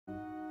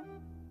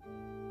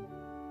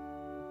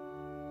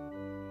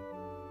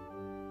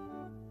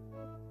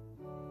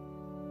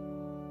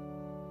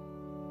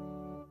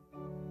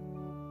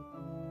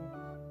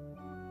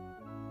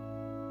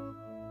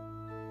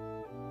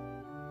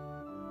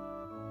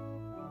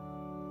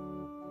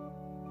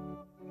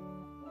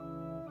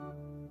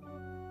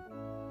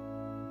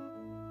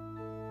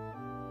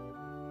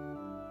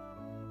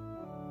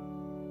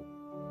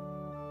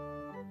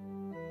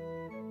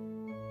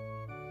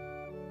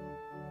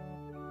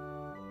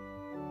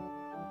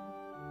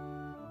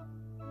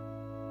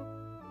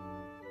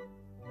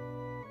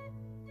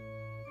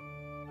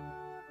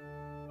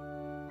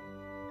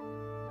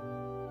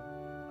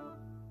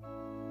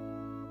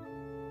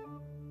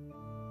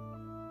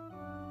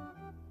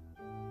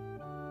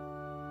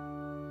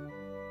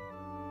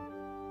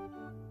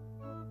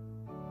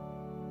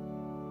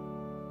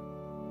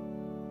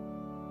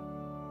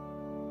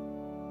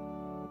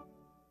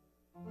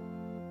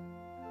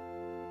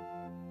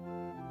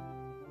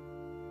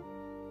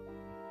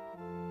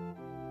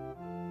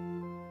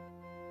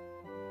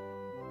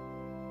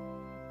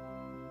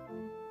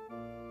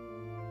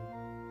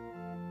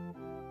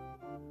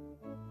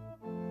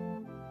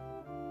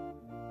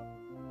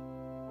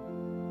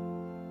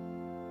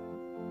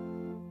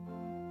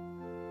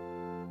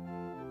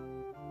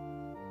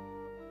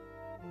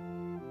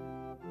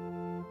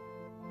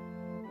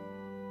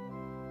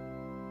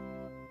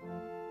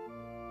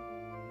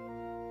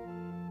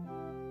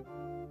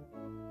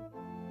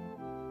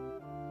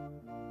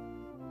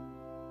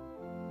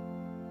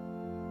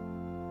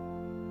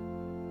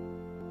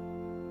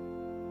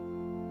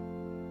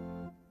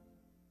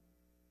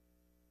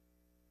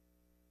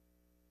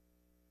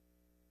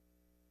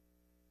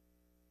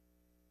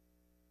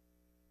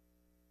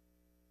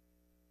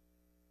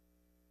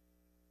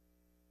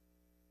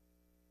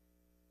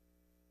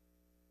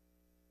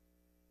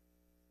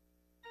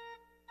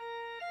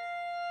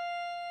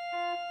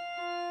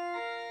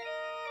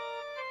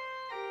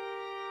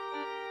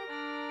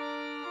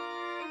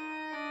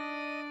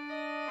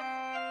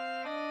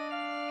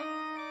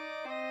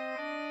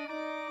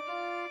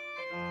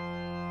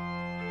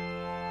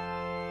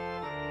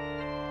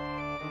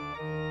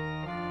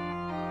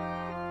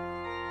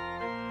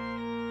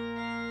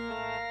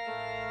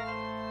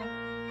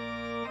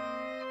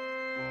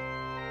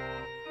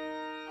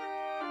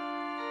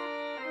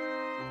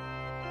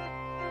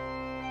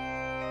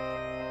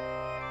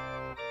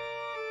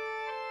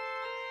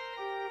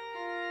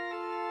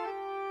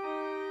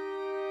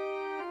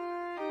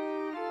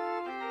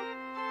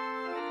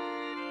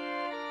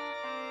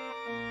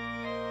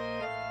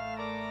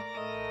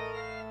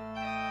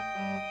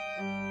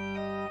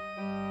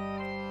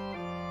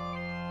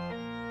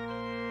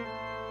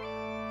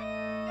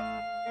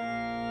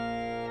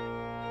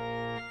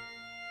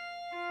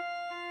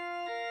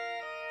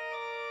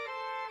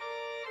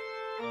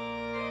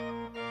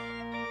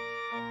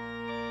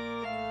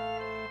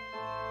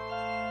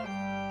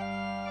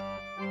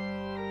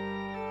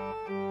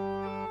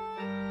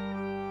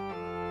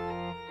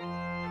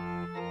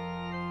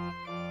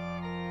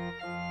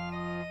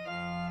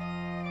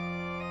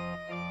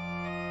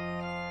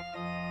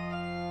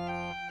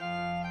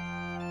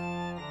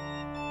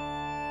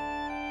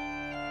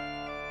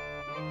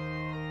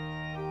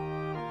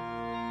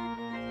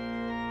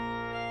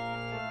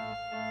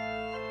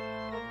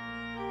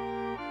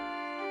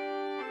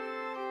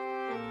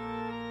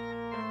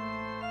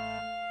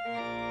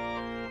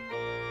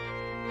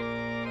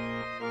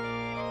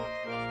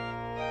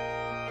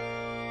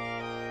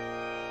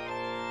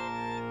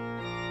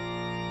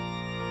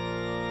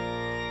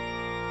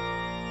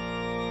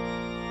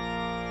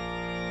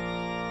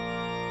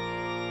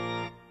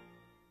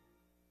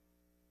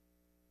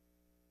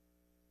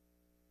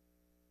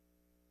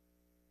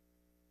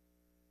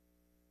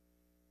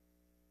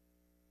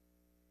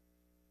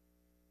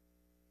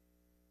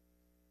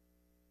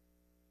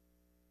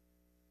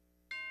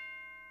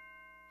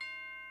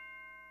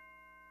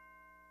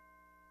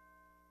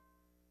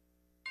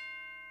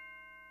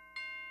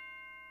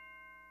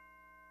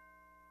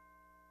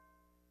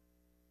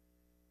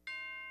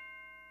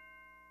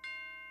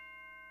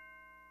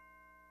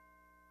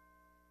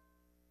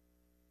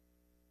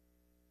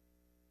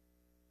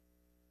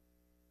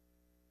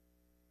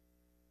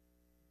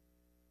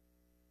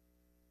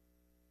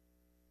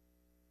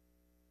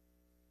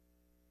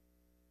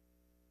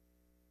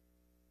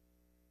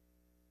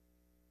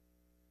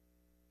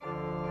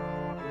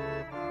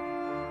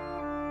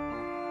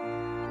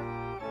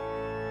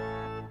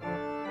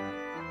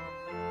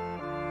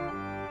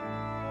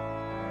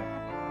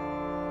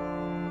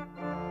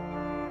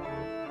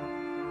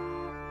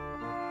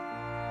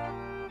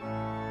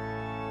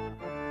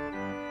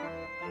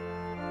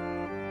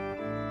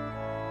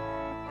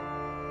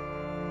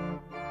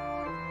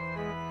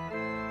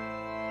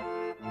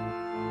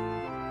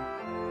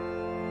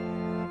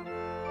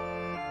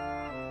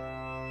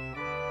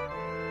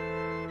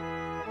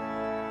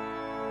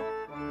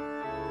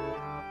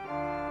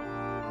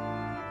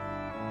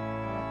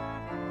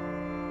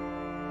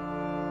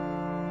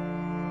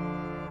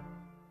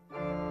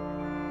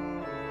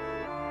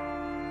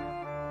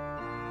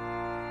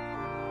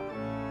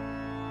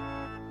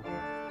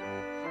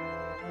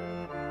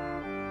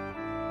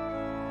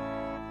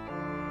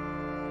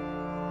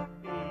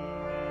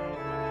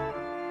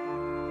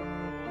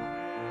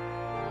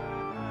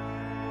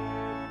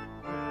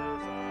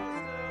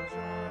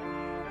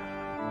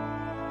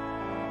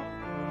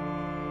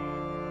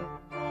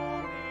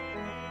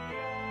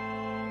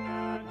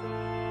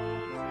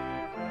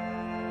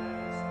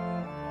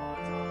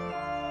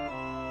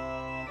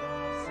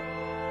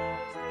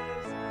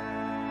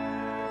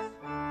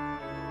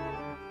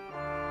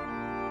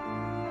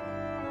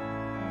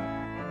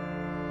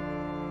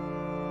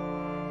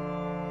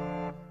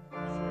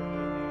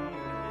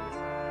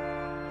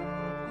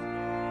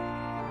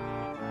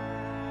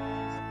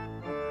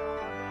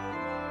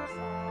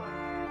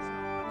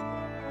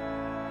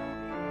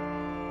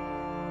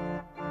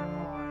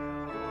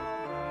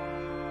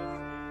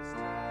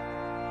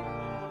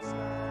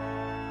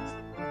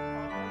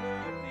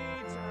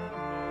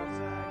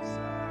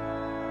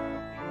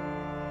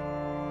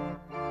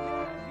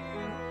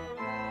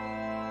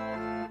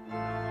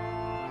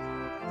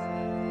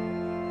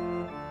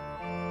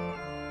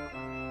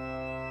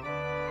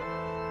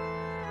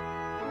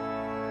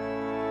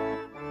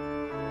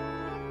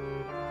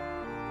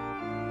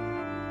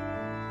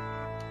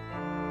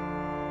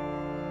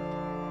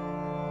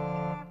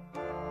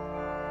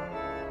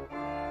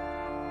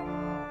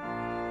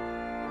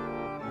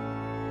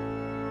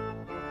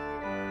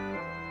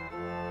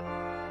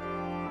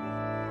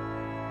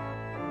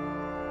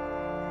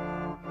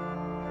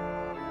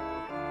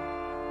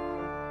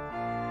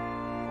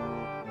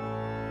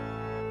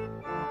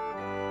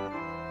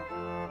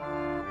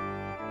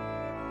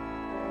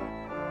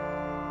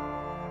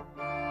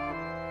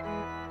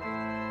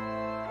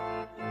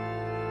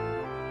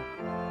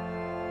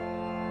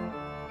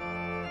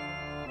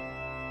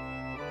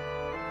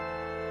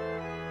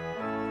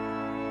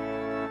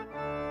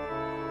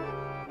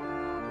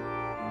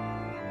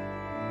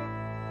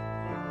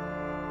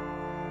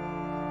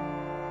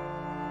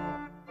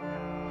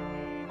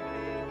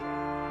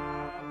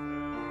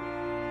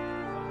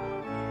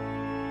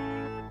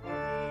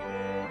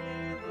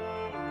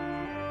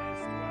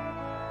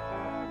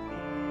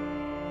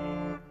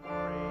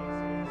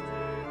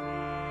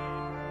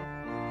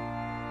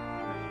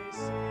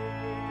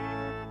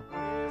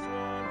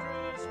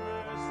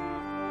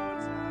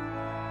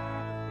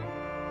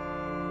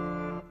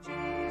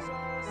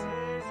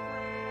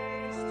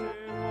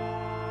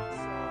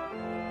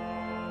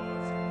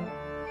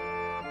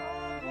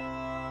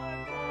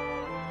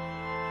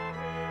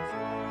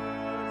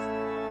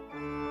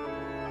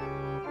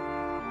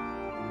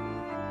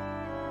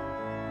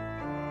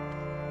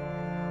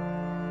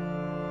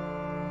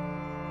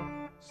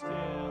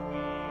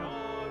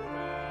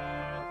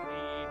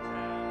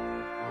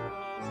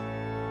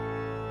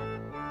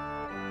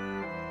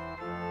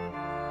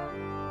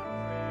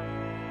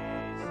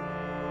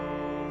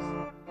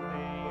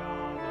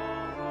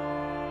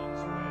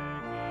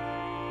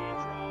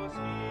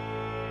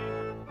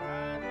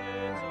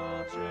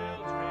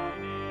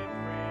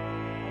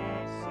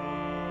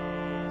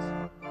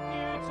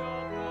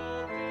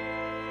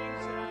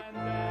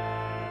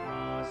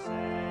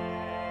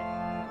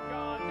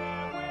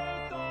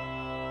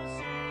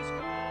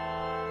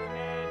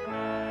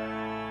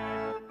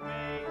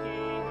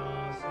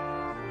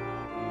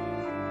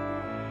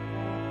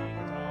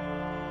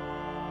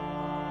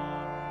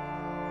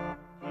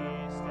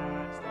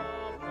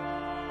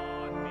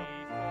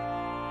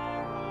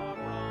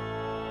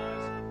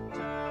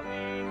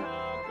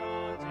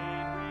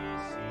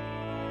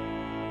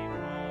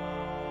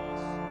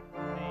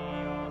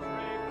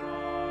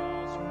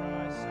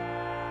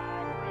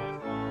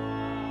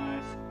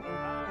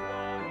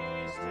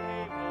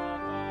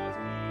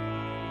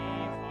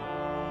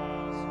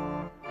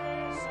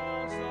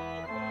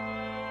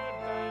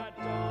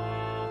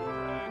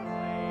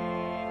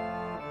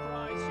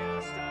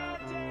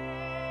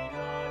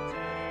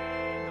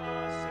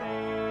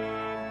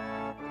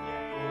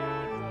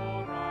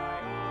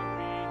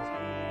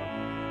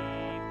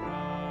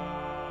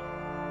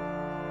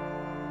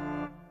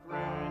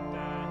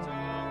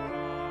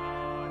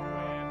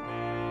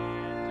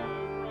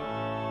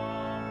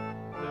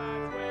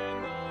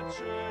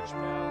church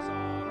bells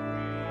are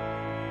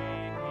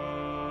ringing.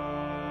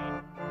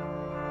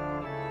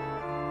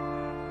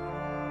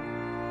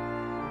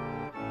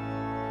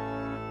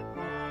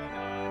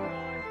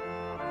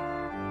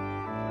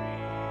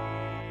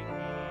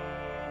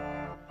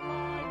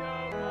 I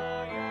know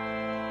my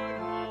own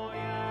high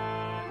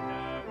and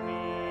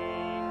lovely,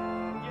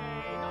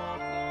 yea, not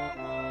the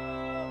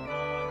world,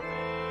 but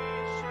we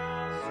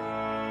shall see.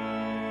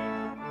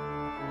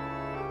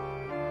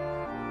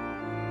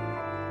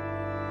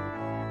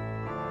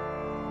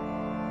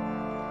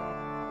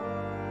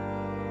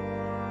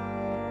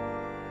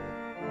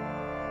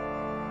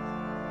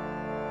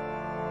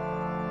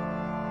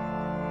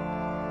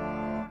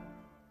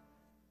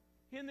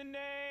 In the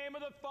name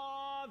of the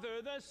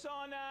Father, the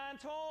Son, and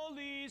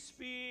Holy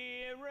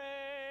Spirit.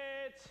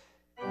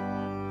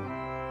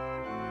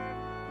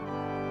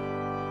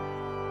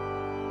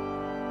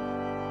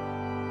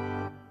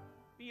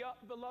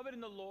 Beloved in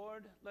the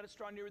Lord, let us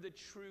draw near with a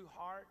true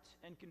heart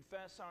and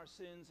confess our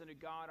sins unto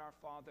God our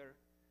Father,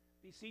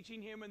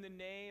 beseeching him in the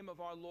name of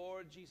our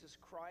Lord Jesus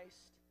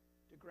Christ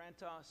to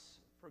grant us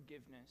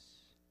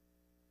forgiveness.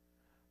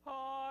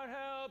 Our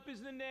help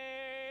is the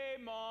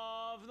name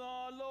of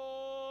the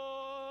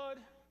Lord.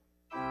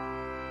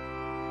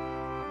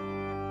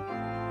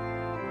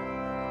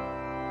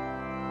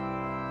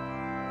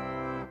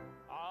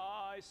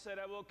 I said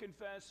I will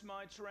confess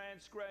my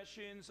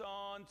transgressions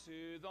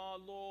unto the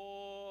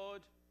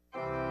Lord.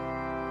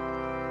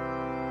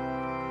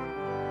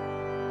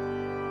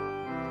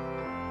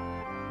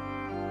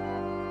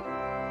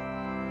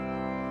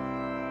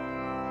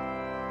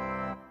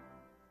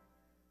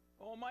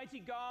 Almighty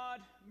God,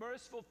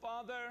 merciful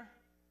Father,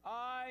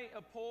 I,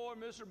 a poor,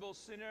 miserable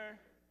sinner,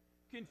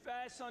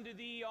 confess unto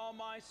thee all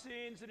my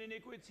sins and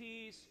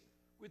iniquities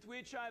with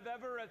which I have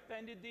ever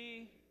offended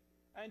thee,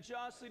 and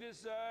justly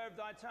deserve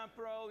thy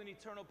temporal and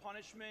eternal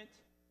punishment.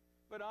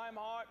 But I am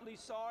heartily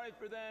sorry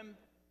for them,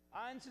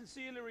 and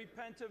sincerely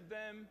repent of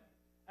them,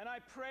 and I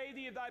pray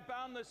thee of thy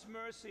boundless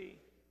mercy,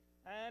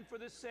 and for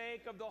the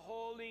sake of the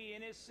holy,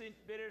 innocent,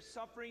 bitter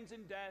sufferings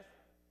and death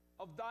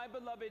of thy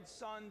beloved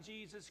Son,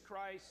 Jesus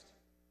Christ,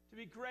 to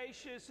be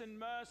gracious and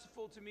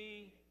merciful to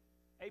me,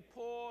 a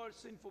poor,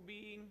 sinful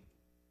being.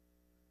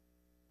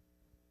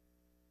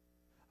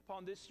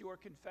 Upon this your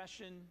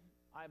confession,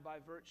 I, by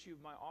virtue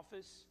of my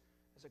office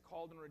as a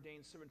called and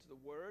ordained servant to the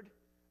word,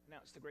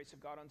 announce the grace of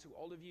God unto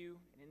all of you,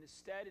 and in this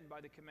stead and by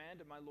the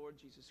command of my Lord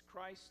Jesus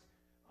Christ,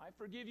 I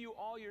forgive you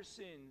all your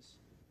sins,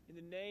 in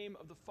the name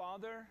of the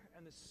Father,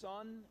 and the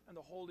Son, and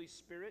the Holy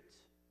Spirit.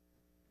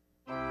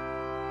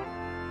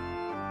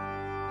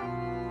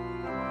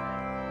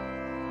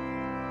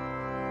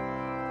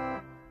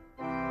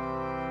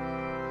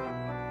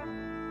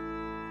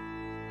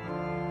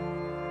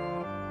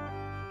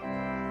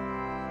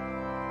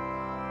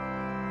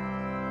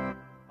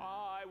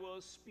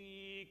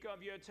 Speak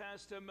of your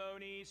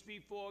testimonies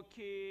before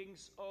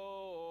kings,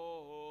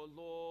 O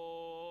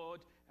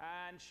Lord,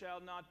 and shall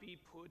not be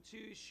put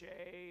to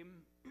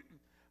shame.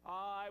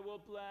 I will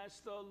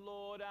bless the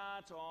Lord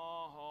at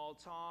all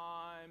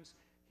times.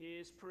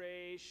 His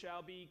praise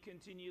shall be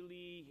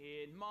continually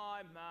in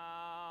my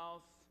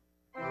mouth.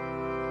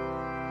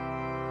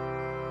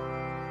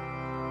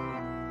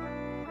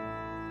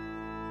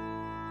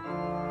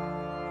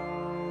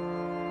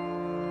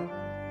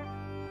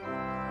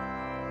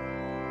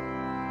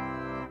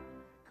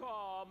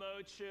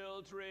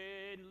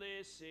 Children,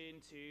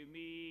 listen to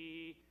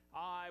me.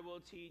 I will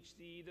teach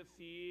thee the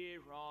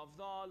fear of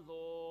the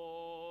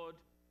Lord.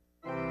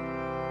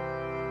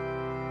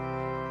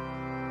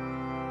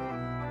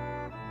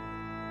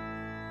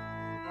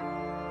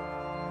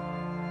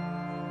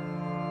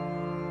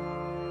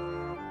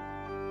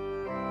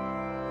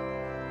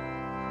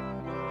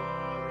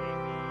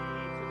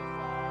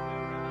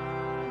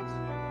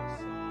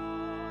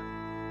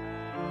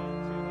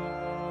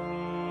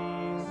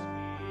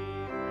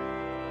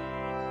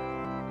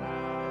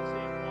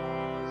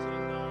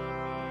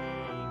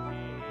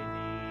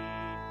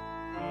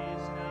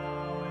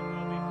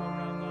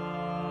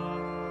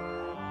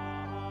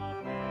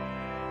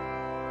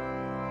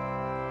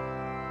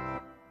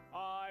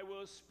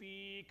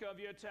 Speak of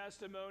your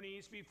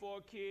testimonies before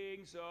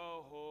kings,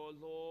 O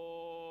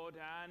Lord,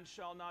 and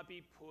shall not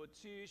be put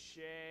to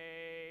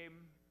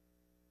shame.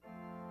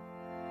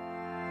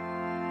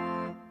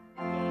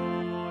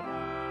 Lord,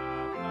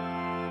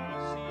 have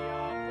mercy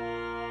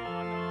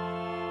upon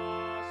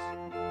us.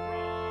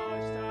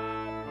 Christ,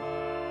 have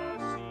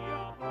mercy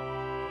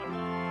upon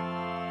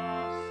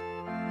us.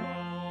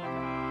 Lord,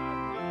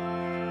 have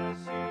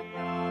mercy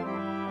upon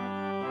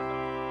us.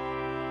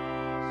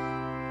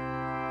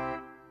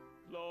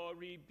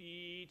 Glory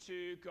be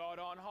to God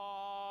on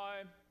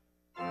high.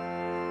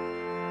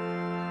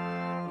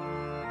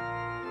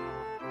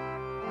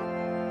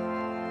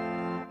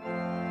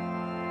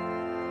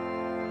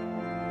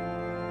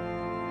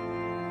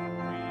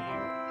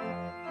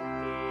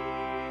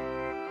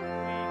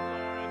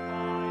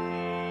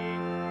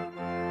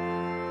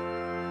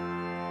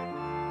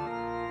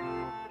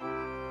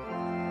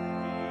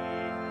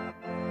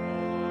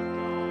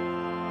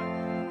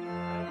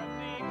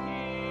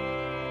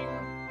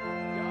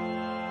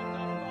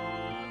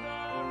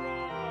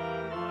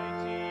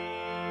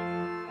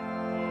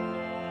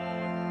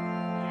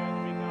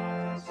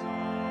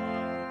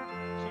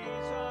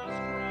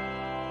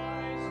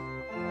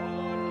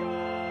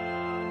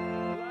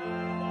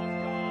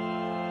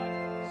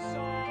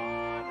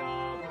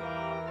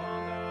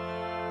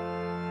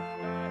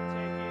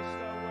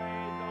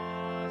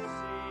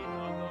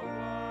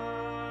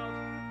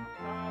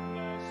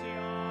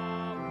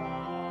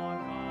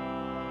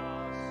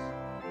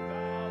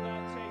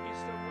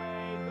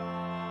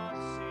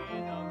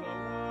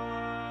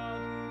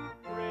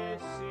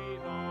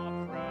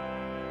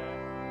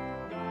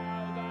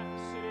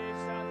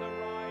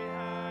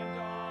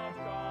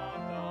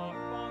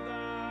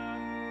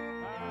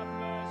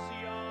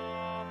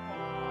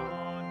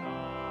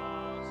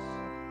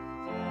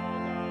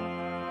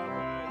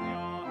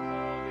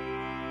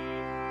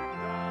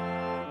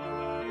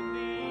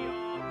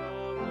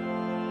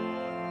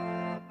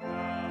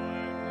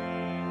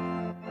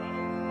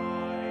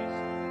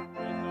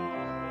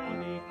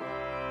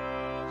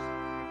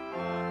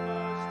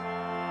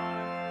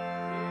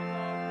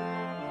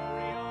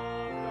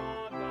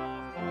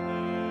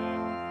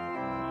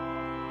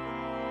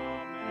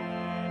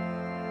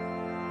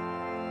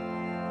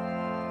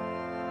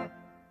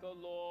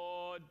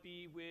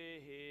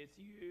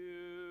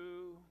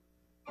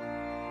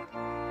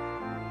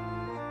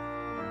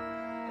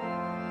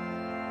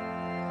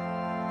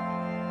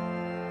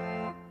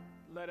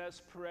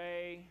 us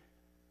pray.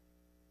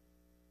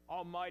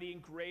 Almighty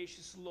and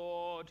gracious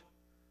Lord,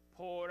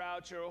 pour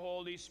out your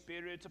Holy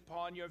Spirit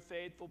upon your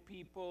faithful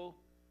people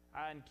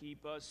and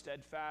keep us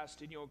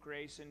steadfast in your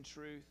grace and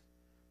truth.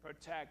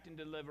 Protect and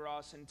deliver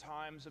us in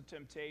times of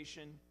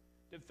temptation.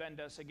 Defend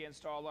us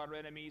against all our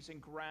enemies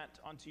and grant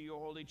unto your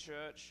holy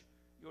church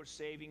your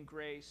saving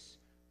grace.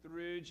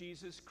 Through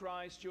Jesus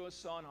Christ, your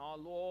Son, our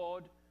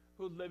Lord,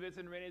 who liveth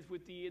and reigneth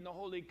with thee in the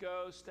Holy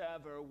Ghost,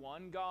 ever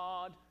one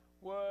God,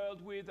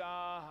 world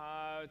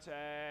without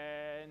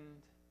end.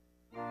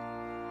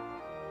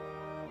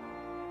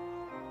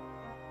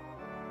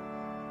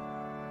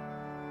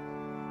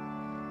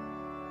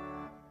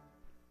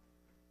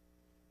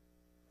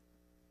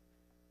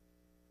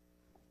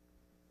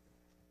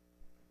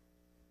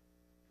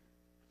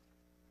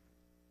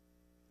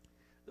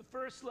 The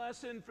first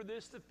lesson for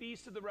this, the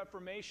Feast of the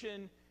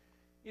Reformation,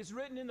 is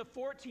written in the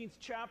 14th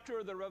chapter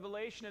of the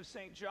Revelation of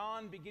St.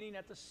 John, beginning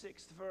at the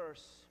 6th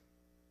verse.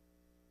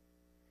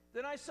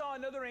 Then I saw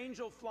another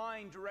angel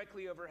flying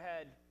directly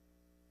overhead,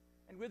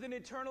 and with an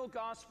eternal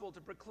gospel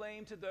to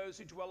proclaim to those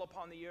who dwell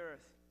upon the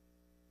earth,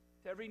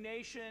 to every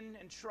nation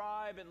and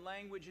tribe and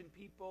language and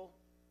people.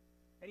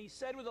 And he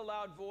said with a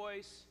loud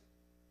voice,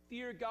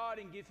 "Fear God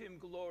and give him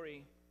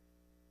glory,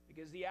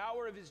 because the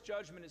hour of his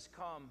judgment is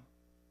come,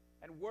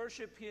 and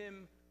worship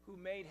him who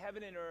made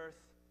heaven and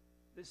earth,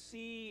 the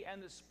sea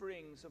and the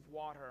springs of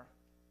water."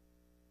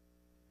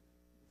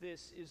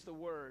 This is the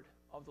word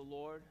of the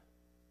Lord.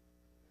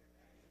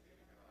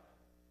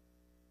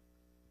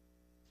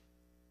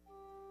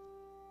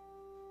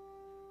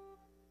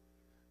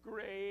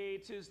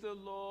 Great is the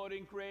Lord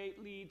and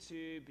greatly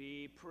to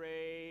be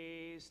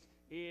praised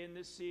in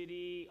the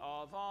city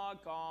of our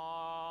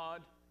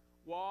God.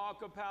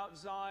 Walk about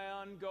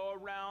Zion, go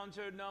around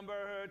her, number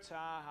her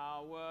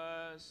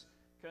towers.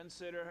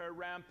 Consider her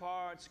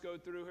ramparts, go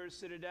through her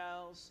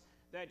citadels,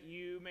 that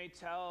you may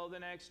tell the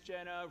next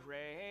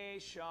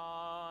generation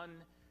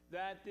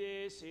that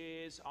this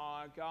is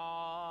our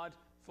God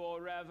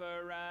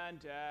forever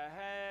and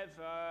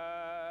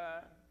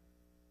ever.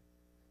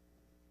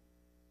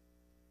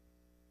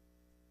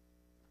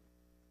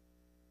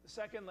 The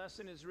second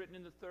lesson is written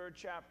in the 3rd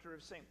chapter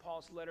of St.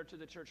 Paul's letter to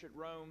the church at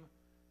Rome,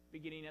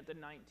 beginning at the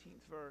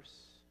 19th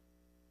verse.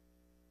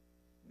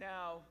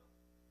 Now,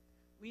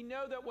 we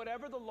know that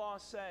whatever the law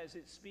says,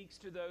 it speaks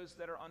to those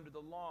that are under the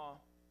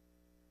law,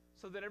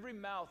 so that every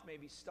mouth may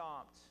be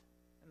stopped,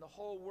 and the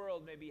whole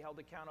world may be held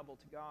accountable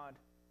to God.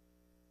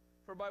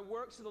 For by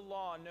works of the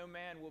law, no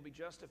man will be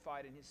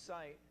justified in his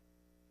sight,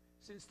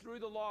 since through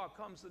the law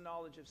comes the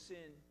knowledge of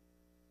sin.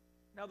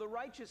 Now the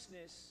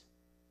righteousness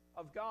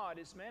of God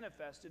is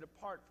manifested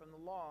apart from the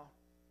law.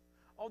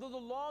 Although the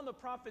law and the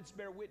prophets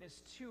bear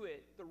witness to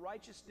it, the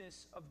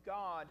righteousness of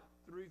God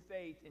through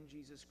faith in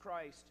Jesus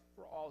Christ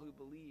for all who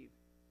believe.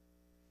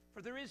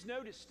 For there is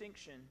no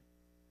distinction,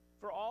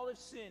 for all have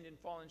sinned and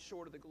fallen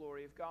short of the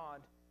glory of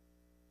God,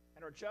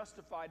 and are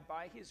justified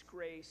by his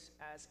grace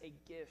as a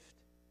gift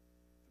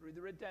through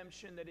the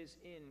redemption that is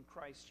in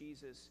Christ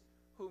Jesus,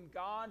 whom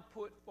God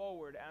put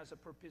forward as a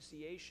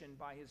propitiation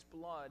by his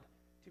blood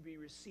to be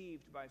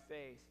received by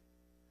faith.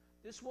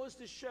 This was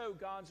to show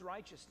God's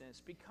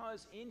righteousness,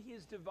 because in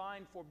his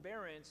divine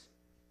forbearance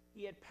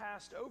he had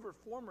passed over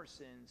former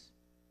sins.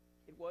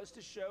 It was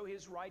to show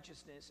his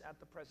righteousness at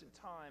the present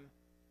time,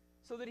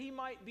 so that he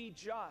might be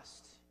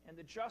just and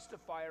the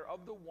justifier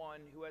of the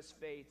one who has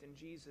faith in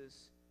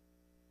Jesus.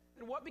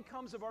 Then what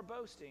becomes of our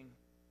boasting?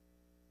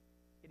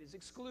 It is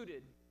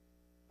excluded.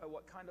 By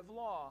what kind of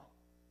law?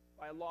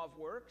 By a law of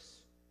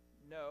works?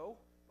 No,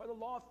 by the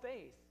law of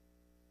faith.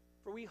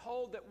 For we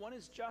hold that one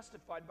is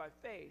justified by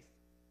faith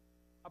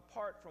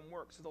apart from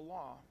works of the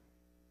law.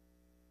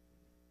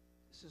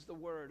 This is the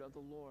word of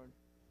the Lord.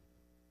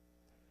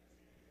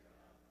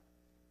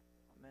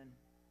 Amen.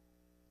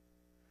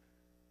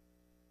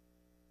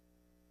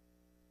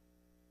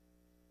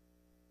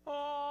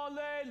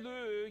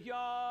 Alleluia.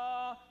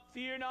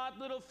 Fear not,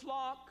 little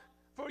flock,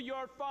 for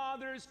your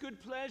Father's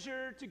good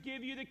pleasure to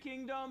give you the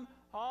kingdom.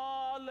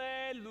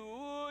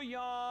 Alleluia.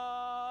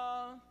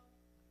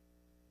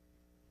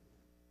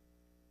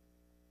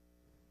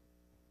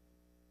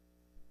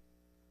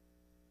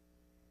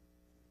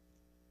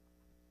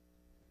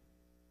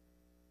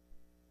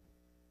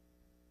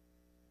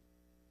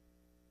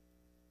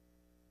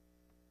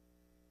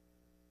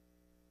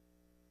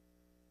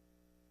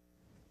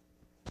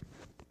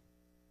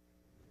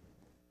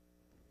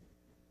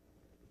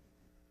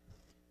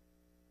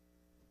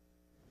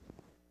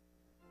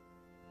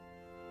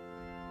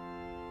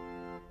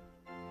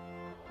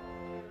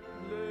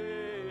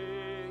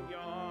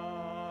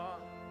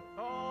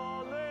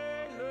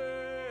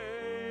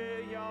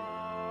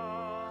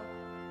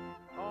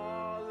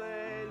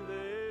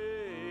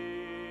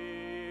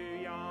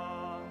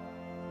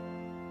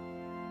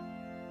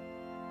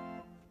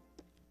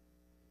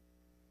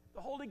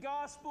 The Holy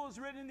Gospel is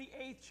written in the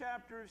 8th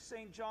chapter of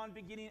St. John,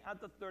 beginning at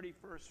the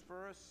 31st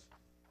verse.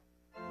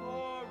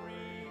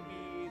 Glory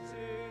be to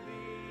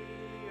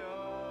thee,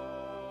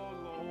 O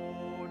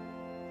Lord.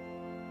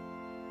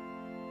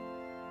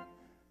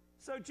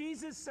 So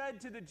Jesus said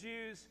to the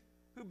Jews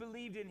who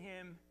believed in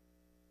him,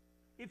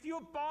 "If you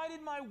abide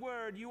in my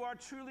word, you are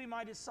truly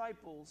my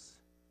disciples,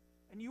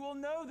 and you will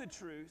know the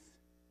truth,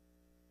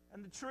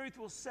 and the truth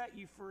will set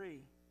you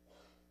free."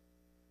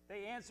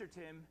 They answered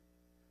him,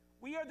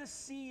 "We are the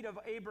seed of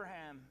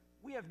Abraham.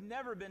 We have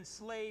never been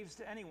slaves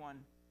to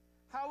anyone.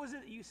 How is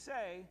it that you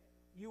say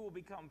you will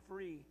become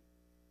free?"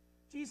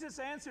 Jesus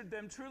answered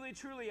them, "Truly,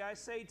 truly, I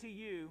say to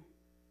you,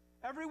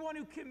 everyone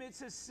who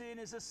commits a sin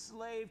is a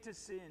slave to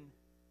sin.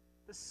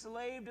 The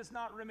slave does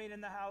not remain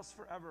in the house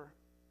forever.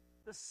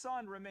 The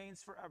Son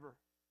remains forever.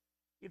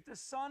 If the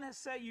Son has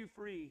set you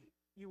free,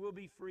 you will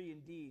be free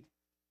indeed."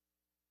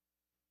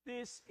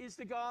 This is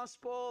the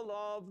gospel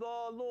of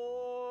the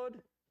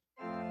Lord.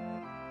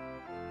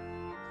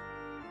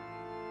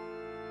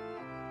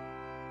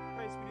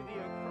 Praise be to thee,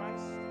 O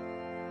Christ.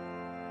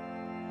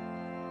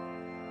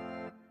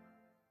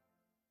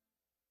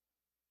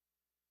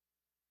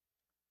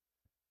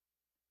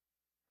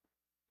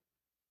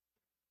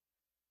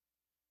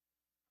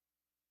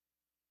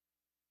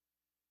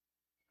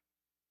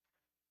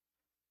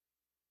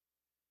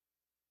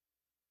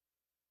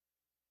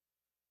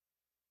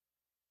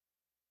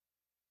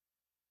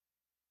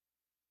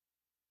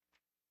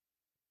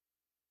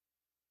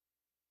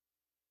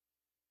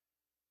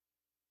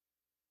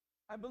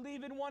 I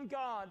believe in one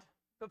God,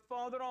 the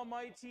Father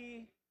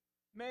Almighty,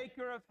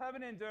 maker of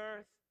heaven and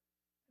earth,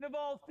 and of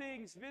all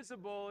things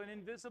visible and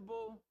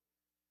invisible,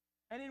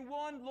 and in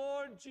one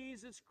Lord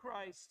Jesus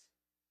Christ,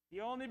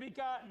 the only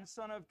begotten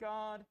Son of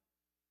God,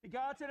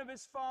 begotten of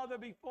his Father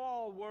before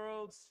all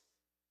worlds,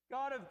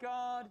 God of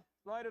God,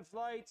 light of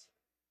light,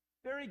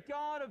 very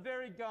God of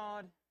very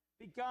God,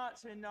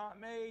 begotten, not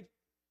made,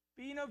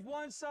 being of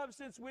one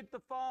substance with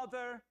the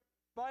Father,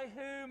 by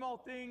whom all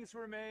things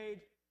were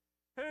made,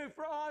 who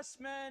for us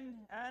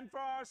men and for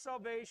our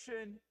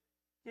salvation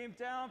came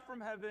down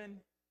from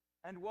heaven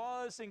and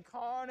was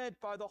incarnate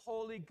by the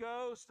Holy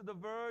Ghost of the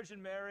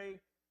Virgin Mary,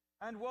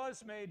 and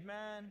was made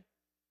man,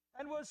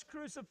 and was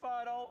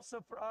crucified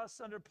also for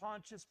us under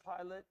Pontius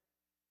Pilate.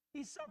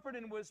 He suffered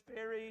and was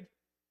buried,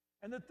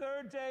 and the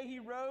third day he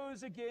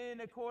rose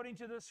again according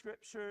to the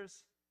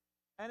Scriptures,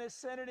 and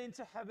ascended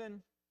into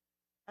heaven,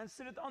 and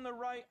sitteth on the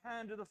right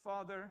hand of the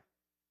Father.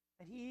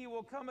 And he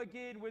will come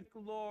again with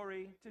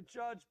glory to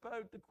judge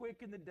both the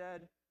quick and the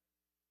dead,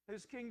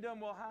 whose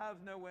kingdom will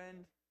have no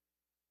end.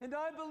 And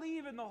I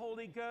believe in the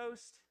Holy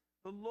Ghost,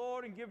 the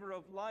Lord and giver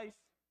of life,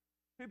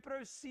 who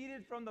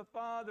proceeded from the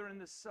Father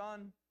and the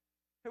Son,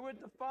 who with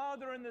the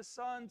Father and the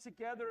Son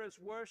together is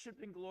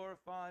worshipped and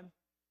glorified,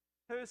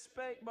 who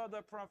spake by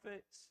the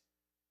prophets.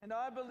 And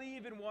I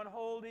believe in one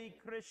holy,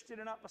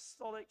 Christian, and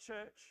apostolic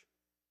church.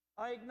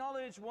 I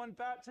acknowledge one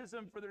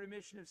baptism for the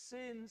remission of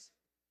sins,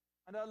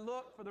 and I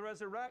look for the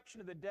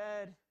resurrection of the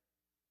dead,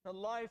 the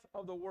life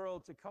of the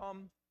world to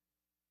come.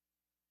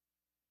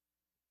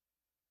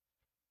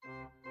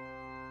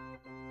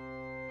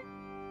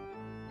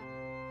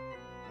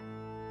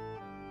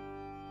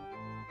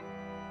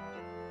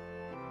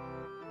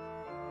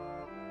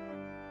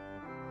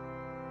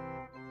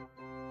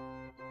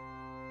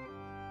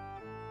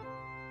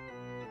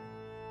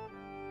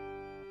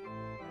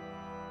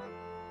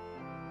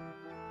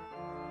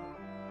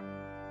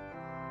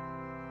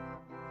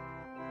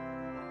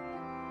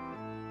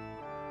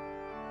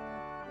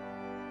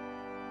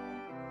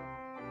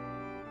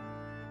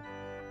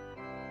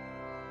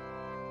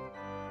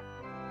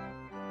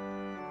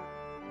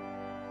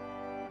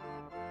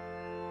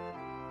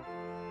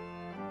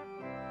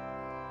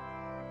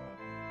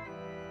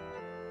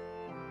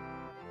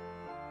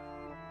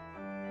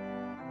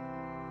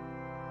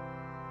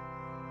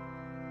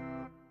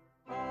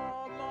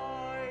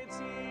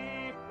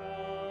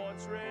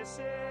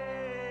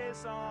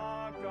 Is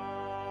our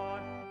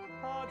God,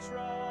 our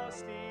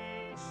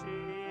trusty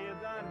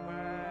shield and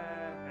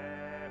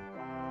weapon.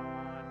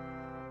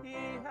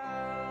 He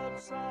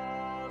helps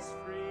us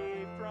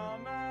free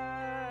from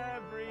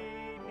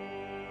every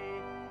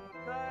need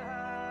that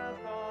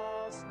hath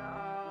us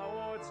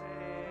now overtaken.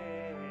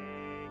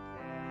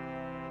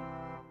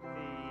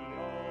 The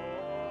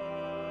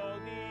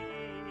old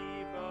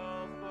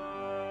evil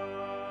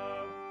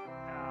foe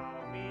now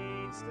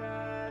meets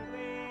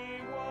deadly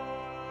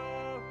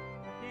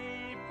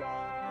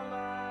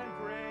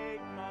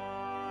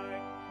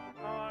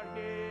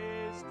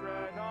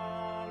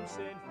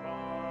in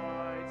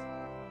fight.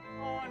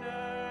 On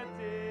earth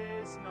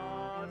is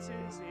not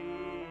his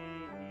equal.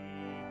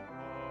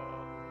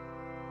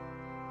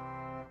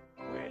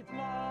 With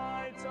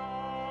might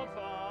all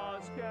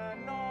thoughts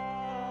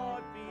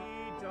cannot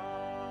be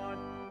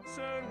done,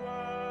 soon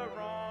were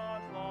our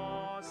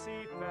loss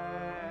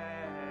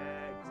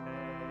effected.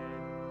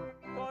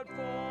 But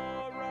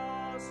for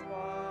us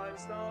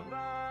was the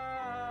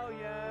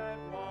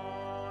valiant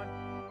one,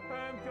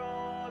 whom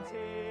God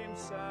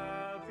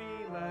himself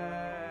elected.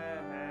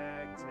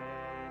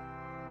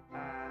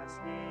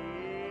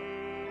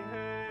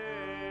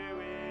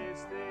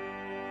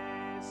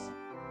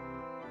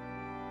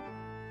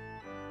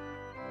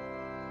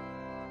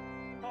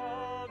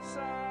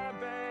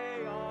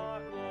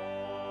 Sabaoth,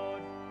 Lord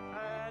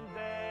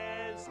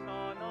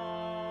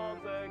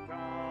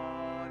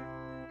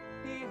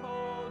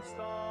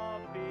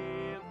stop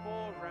it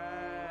forever.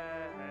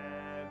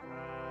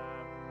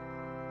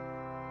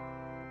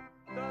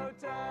 The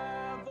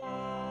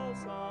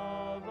devils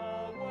of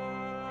the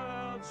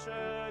world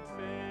should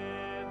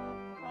fear,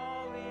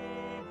 all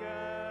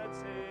eager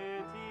to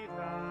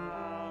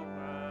devour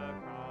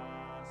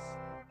us.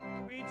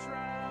 We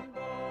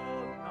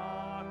tremble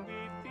not,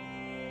 we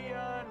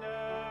fear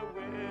no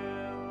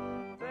will,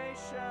 they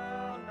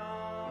shall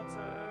not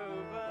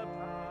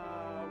overpower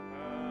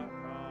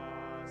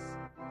us.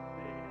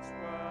 This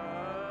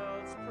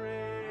world's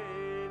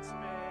prince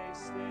may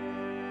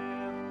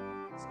still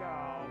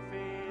scoff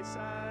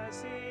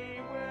as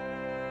he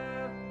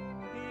will,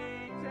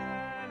 he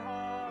can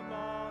harm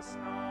us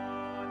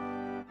not,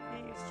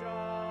 he's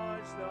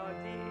judged, the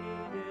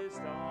deed is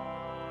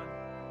done,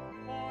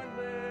 one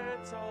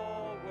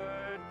little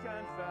word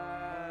can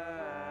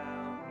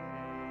fail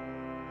him.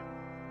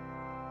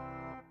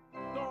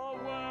 The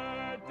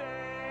word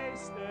they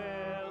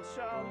still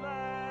shall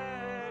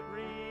let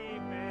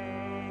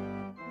remain,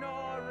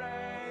 nor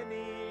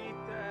any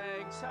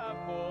thanks have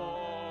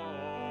borne.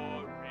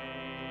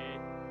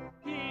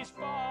 He's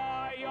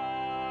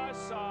fireside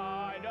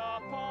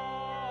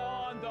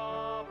upon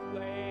the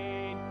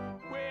plain,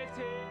 with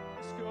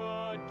his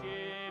good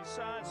gifts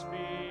and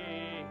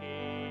spirit,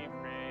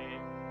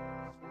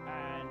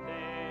 and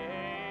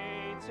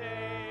they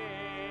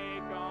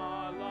take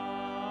our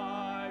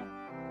life,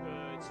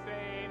 good's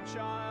fame,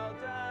 child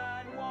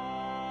and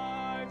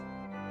wife.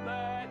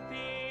 Let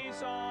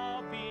these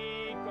all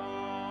be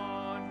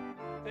gone,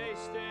 they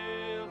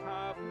still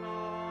have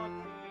not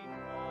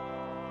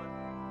begun.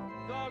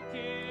 The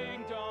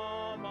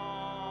kingdom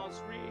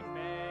must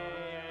remain.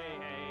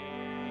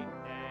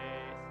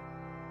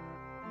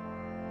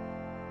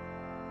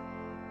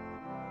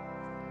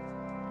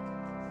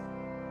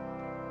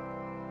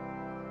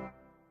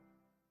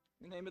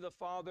 In the name of the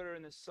Father,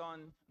 and the Son,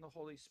 and the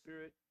Holy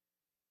Spirit.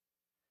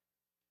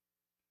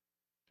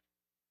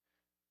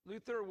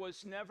 Luther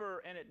was never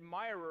an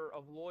admirer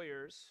of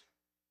lawyers,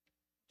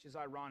 which is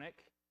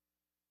ironic,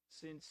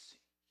 since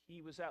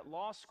he was at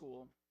law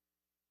school.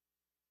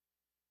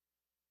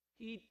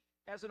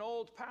 As an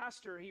old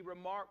pastor, he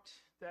remarked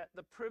that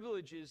the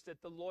privileges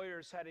that the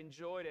lawyers had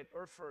enjoyed at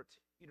Erfurt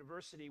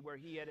University, where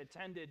he had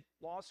attended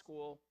law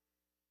school,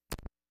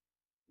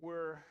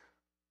 were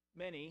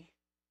many,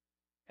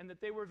 and that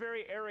they were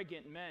very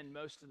arrogant men,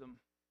 most of them,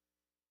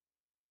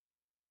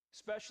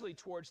 especially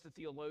towards the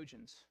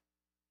theologians.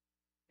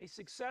 A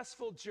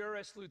successful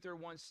jurist, Luther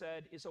once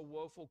said, is a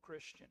woeful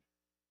Christian.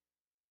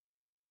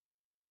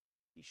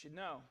 He should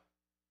know.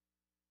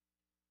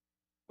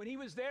 When he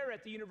was there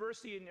at the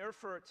university in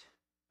Erfurt,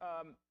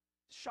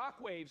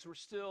 shockwaves were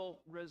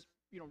still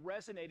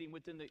resonating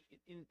within the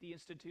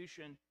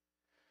institution,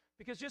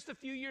 because just a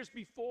few years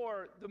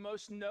before, the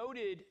most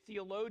noted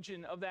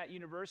theologian of that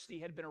university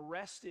had been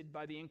arrested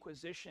by the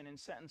Inquisition and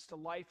sentenced to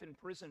life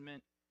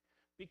imprisonment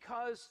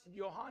because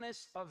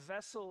Johannes of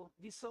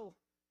Wissel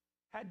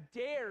had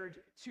dared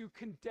to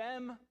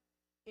condemn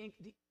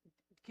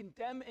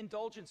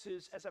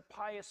indulgences as a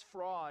pious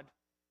fraud.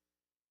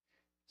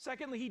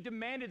 Secondly, he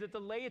demanded that the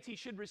laity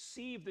should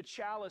receive the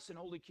chalice in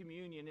Holy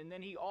Communion, and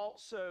then he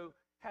also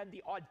had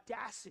the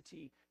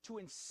audacity to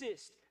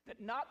insist that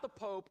not the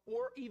Pope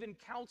or even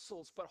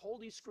councils, but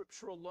Holy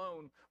Scripture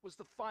alone was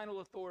the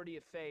final authority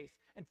of faith.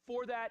 And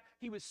for that,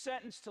 he was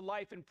sentenced to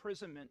life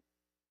imprisonment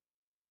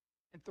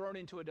and thrown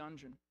into a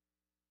dungeon.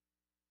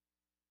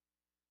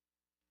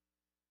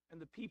 And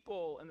the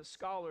people and the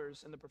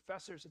scholars and the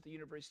professors at the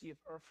University of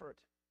Erfurt,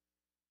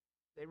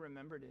 they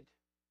remembered it.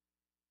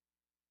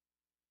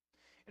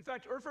 In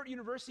fact, Erfurt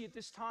University at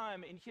this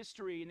time in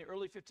history, in the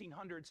early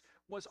 1500s,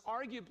 was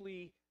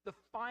arguably the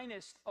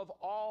finest of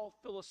all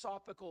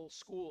philosophical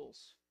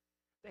schools.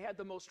 They had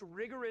the most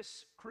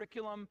rigorous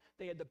curriculum.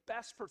 They had the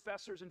best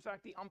professors. In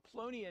fact, the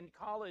Amplonian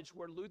College,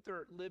 where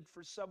Luther lived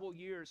for several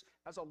years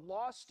as a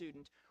law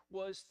student,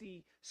 was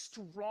the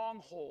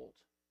stronghold,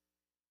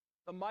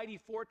 the mighty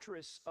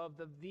fortress of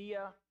the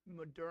Via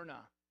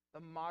Moderna,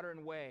 the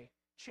modern way,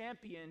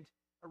 championed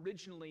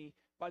originally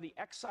by the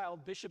exiled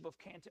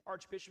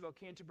Archbishop of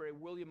Canterbury,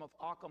 William of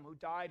Ockham, who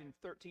died in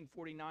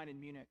 1349 in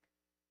Munich.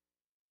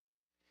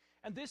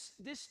 And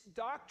this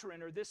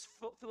doctrine, or this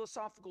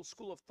philosophical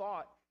school of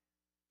thought,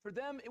 for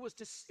them it was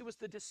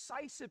the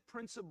decisive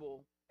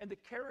principle and the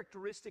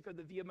characteristic of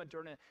the Via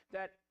Moderna,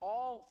 that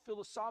all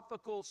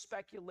philosophical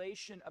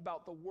speculation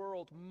about the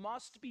world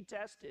must be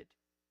tested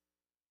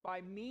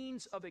by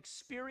means of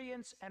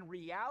experience and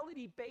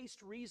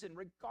reality-based reason,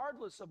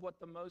 regardless of what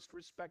the most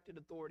respected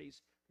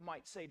authorities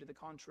might say to the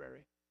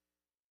contrary.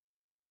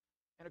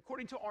 And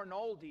according to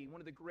Arnoldi,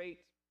 one of the great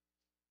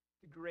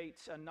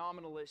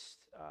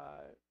nominalist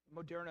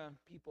Moderna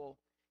people,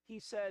 he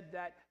said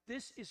that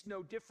this is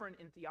no different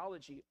in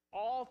theology.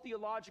 All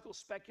theological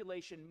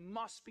speculation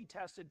must be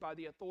tested by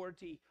the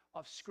authority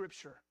of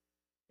Scripture.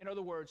 In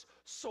other words,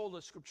 sola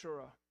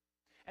scriptura.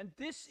 And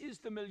this is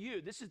the milieu,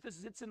 this is the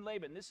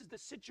Sitzenleben, this is the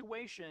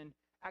situation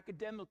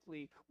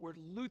academically where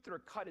Luther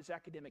cut his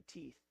academic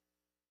teeth.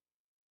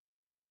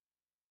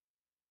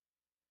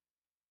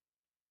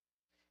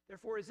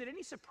 Therefore, is it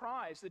any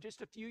surprise that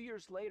just a few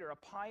years later, a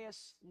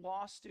pious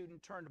law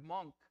student turned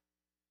monk,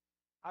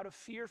 out of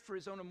fear for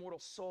his own immortal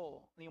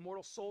soul, and the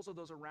immortal souls of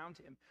those around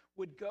him,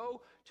 would go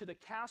to the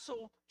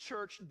castle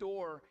church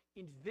door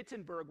in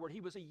Wittenberg, where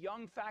he was a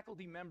young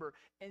faculty member,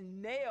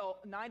 and nail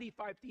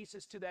 95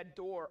 Theses to that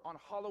door on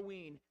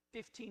Halloween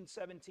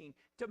 1517,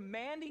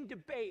 demanding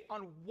debate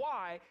on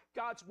why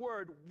God's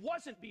word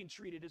wasn't being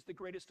treated as the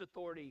greatest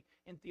authority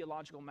in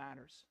theological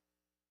matters.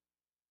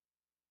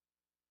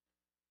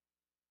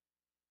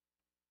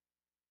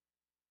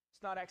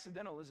 It's not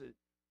accidental, is it?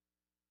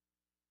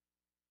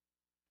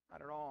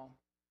 Not at all.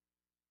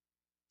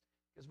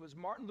 Because it was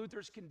Martin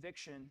Luther's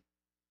conviction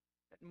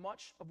that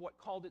much of what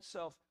called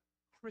itself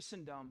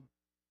Christendom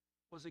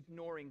was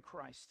ignoring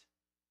Christ.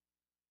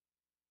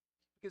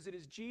 Because it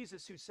is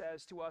Jesus who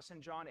says to us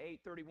in John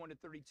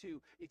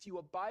 8:31-32, if you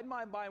abide in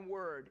my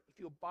word, if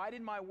you abide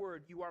in my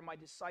word, you are my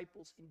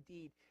disciples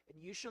indeed,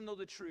 and you shall know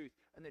the truth,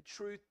 and the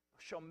truth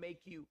shall make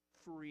you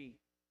free.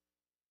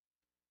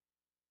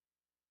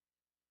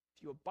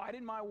 If you abide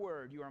in my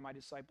word, you are my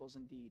disciples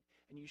indeed,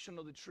 and you shall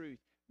know the truth.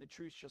 The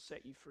truth shall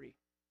set you free.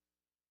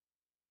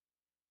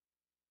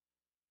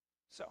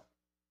 So,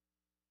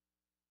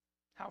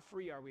 how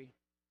free are we?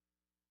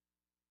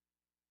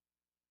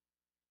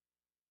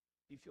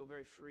 Do you feel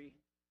very free?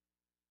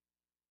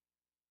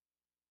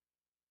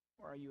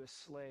 Or are you a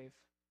slave?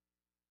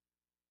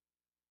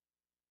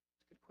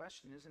 It's a good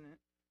question, isn't it?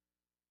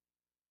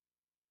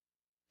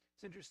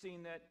 It's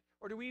interesting that,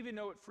 or do we even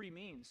know what free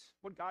means?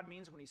 What God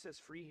means when he says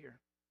free here?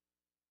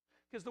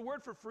 Because the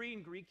word for free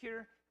in Greek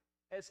here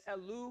is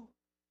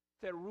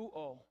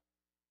eleutheruo.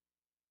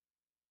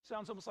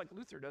 Sounds almost like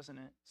Luther, doesn't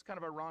it? It's kind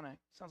of ironic.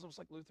 Sounds almost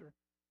like Luther. A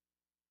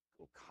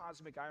little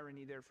cosmic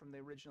irony there from the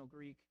original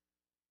Greek.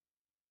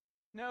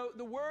 No,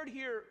 the word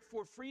here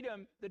for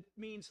freedom that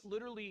means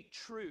literally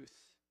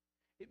truth.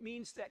 It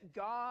means that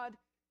God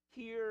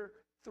here,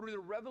 through the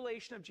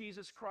revelation of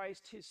Jesus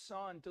Christ, his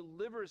Son,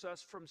 delivers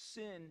us from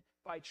sin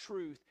by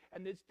truth.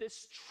 And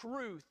this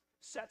truth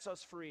sets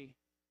us free.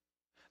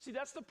 See,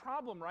 that's the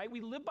problem, right?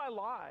 We live by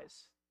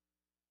lies.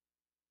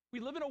 We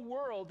live in a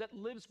world that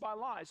lives by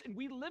lies, and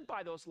we live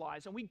by those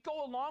lies, and we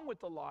go along with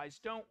the lies,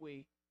 don't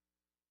we?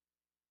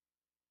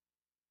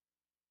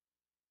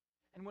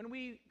 And when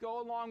we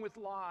go along with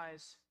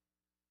lies,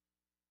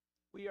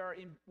 we are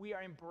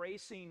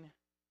embracing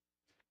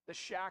the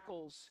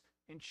shackles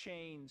and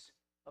chains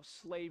of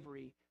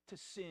slavery to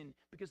sin,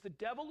 because the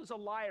devil is a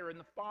liar and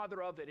the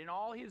father of it, and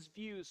all his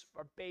views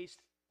are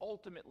based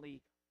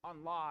ultimately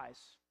on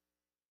lies.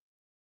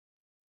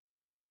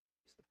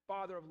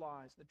 Father of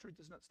lies. The truth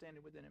does not stand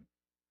within him.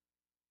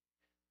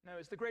 Now,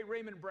 as the great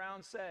Raymond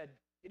Brown said,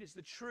 it is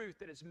the truth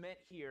that is meant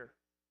here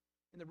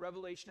in the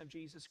revelation of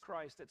Jesus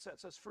Christ that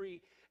sets us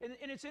free. And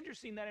it's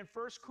interesting that in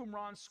 1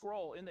 Qumran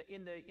scroll, in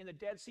the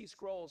Dead Sea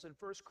Scrolls, in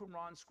 1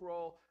 Qumran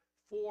scroll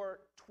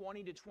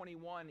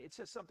 4:20-21, it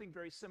says something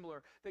very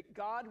similar, that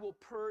God will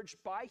purge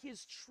by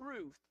his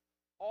truth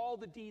all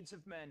the deeds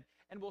of men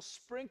and will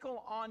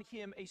sprinkle on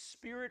him a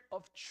spirit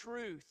of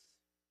truth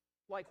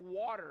like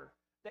water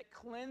that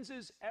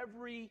cleanses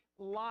every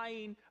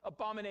lying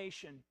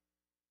abomination.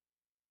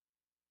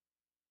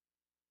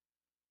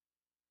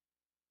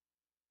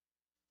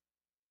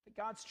 That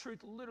God's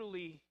truth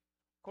literally,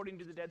 according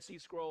to the Dead Sea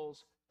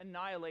Scrolls,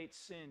 annihilates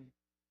sin.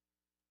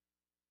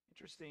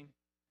 Interesting.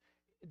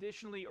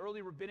 Additionally,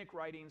 early rabbinic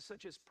writings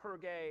such as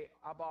Pirkei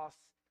Avot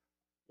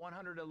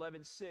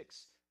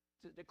 111:6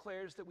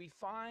 declares that we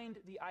find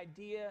the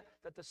idea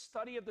that the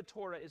study of the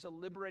Torah is a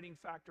liberating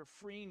factor,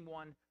 freeing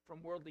one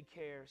from worldly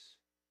cares.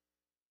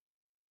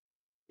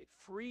 It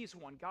frees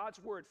one. God's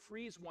word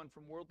frees one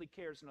from worldly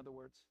cares, in other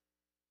words.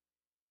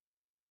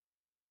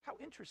 How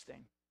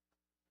interesting.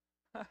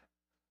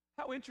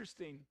 How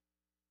interesting.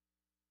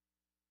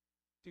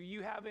 Do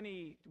we have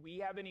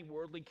any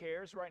worldly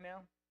cares right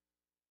now?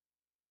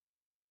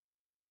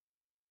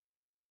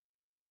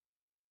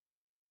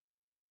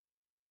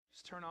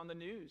 Just turn on the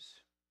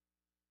news.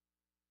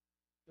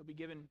 You'll be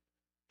given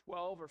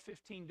 12 or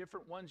 15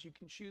 different ones you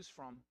can choose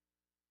from.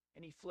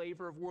 Any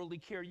flavor of worldly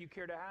care you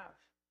care to have.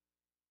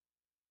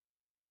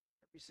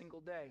 Every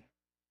single day.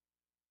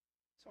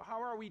 So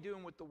how are we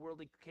doing with the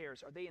worldly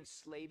cares? Are they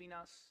enslaving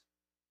us?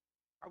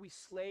 Are we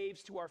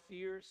slaves to our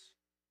fears,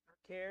 our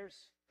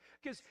cares?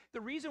 Because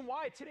the reason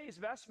why today's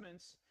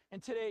vestments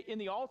and today in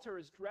the altar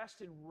is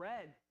dressed in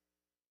red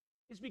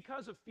is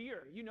because of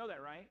fear. You know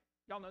that, right?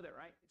 Y'all know that,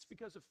 right? It's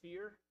because of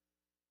fear.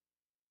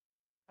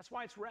 That's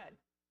why it's red.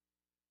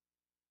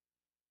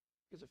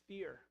 Because of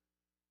fear.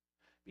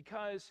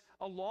 Because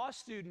a law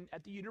student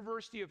at the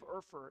University of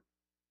Erfurt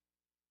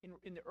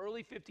in the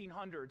early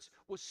 1500s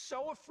was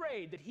so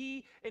afraid that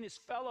he and his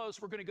fellows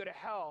were going to go to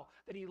hell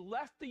that he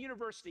left the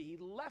university.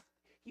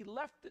 he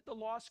left the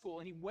law school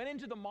and he went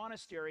into the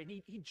monastery, and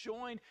he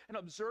joined an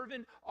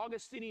observant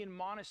Augustinian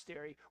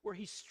monastery where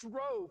he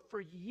strove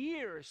for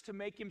years to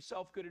make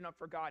himself good enough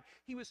for God.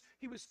 He was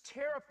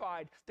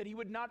terrified that he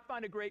would not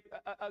find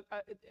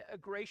a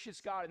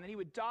gracious God, and then he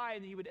would die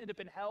and he would end up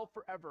in hell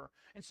forever.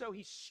 And so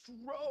he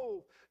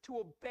strove to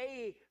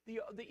obey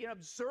and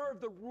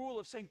observe the rule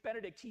of St.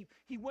 Benedict.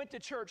 He went to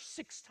church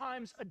 6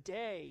 times a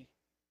day,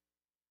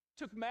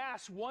 took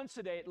Mass once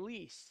a day at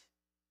least.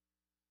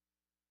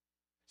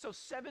 So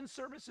 7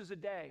 services a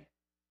day.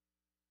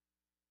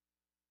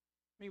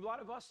 I mean, a lot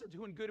of us are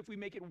doing good if we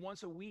make it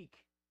once a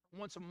week,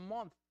 once a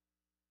month.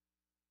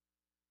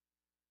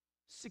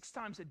 6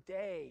 times a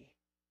day,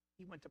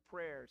 he went to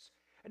prayers.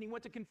 And he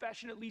went to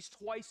confession at least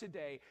twice a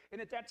day.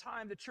 And at that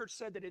time, the church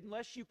said that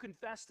unless you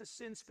confessed a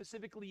sin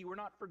specifically, you were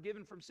not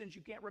forgiven from sins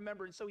you can't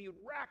remember. And so he would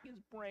rack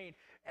his brain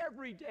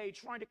every day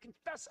trying to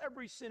confess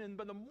every sin.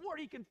 But the more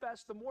he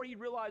confessed, the more he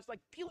realized, like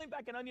peeling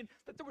back an onion,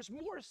 that there was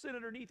more sin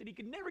underneath and he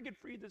could never get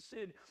free of the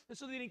sin. And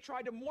so then he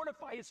tried to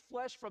mortify his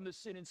flesh from the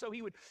sin. And so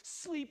he would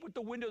sleep with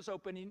the windows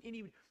open, and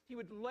he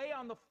would lay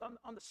on the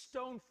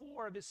stone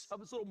floor of his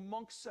little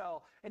monk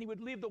cell, and he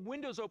would leave the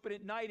windows open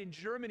at night in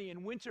Germany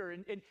in winter.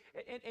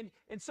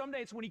 And some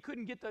days when he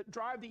couldn't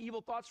drive the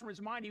evil thoughts from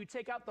his mind, he would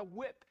take out the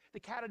whip, the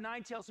cat of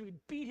nine tails, and he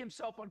would beat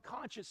himself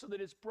unconscious so that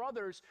his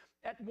brothers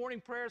at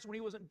morning prayers when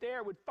he wasn't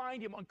there would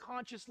find him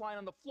unconscious lying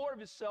on the floor of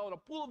his cell in a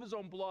pool of his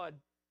own blood.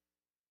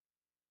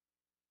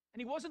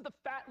 And he wasn't the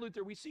fat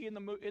Luther we see in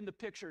the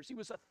pictures. He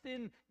was a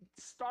thin,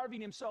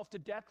 starving himself to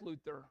death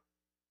Luther.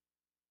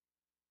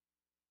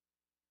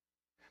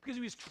 Because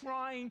he was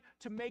trying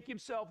to make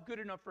himself good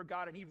enough for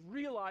God, and he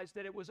realized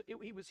that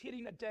he was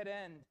hitting a dead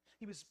end.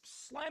 He was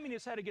slamming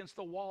his head against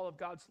the wall of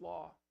God's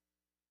law.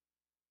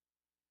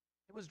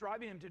 It was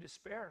driving him to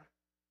despair.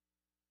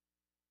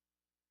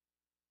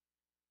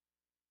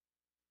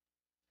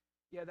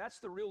 Yeah, that's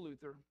the real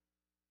Luther.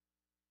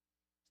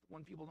 It's the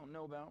one people don't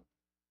know about.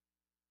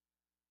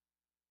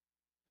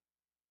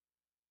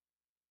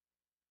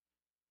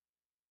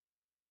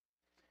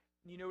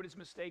 You know what his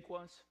mistake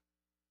was?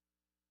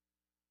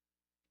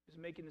 He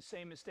was making the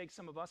same mistake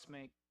some of us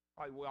make,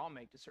 probably we all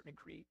make to a certain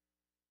degree.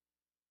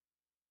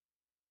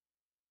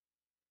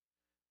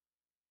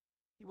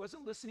 He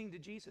wasn't listening to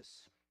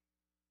Jesus.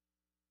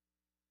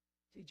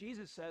 See,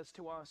 Jesus says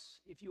to us,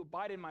 if you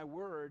abide in my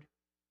word,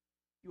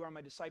 you are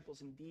my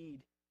disciples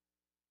indeed,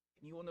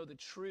 and you will know the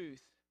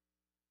truth,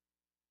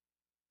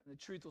 and the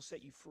truth will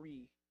set you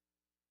free.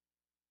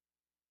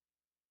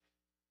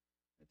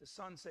 If the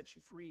Son sets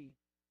you free,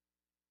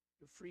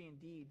 you're free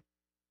indeed.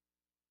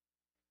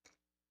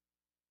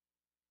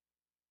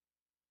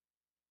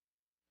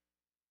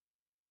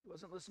 He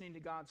wasn't listening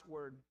to God's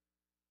word.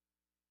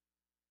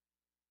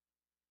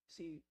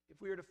 See,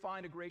 if we are to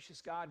find a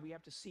gracious God, we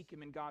have to seek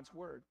him in God's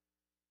word.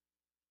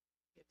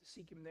 We have to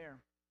seek him there.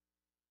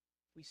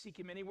 If we seek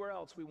him anywhere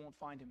else, we won't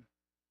find him.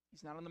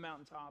 He's not on the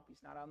mountaintop.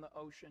 He's not on the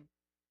ocean.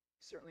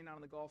 He's certainly not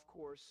on the golf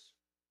course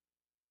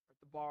or at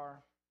the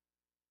bar.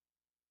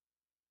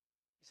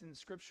 He's in the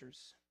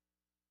scriptures.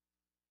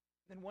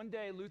 Then one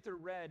day Luther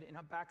read in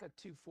Habakkuk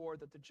 2:4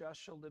 that the just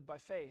shall live by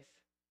faith.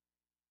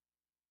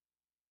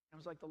 It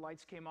was like the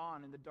lights came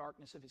on in the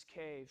darkness of his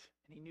cave,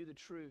 and he knew the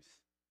truth.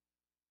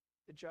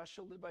 The just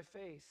shall live by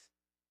faith.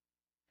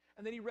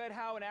 And then he read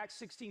how in Acts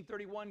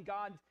 16:31,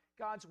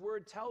 God's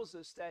word tells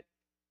us that,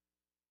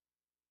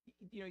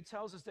 he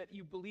tells us that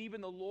you believe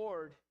in the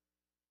Lord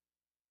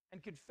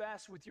and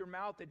confess with your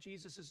mouth that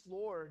Jesus is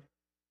Lord,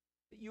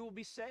 that you will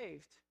be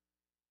saved.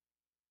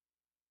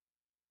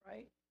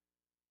 Right?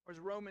 Or as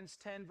Romans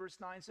 10 verse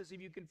 9 says,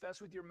 if you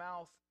confess with your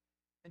mouth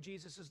and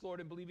Jesus is Lord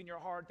and believe in your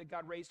heart that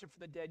God raised him from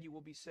the dead, you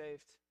will be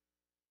saved.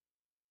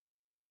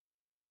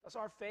 Thus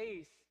our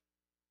faith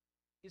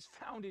is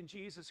found in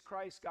Jesus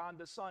Christ, God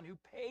the Son, who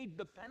paid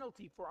the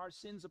penalty for our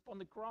sins upon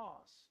the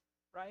cross,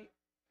 right?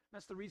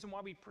 That's the reason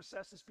why we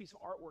process this piece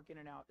of artwork in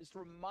and out, is to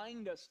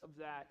remind us of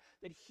that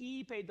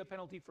he paid the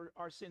penalty for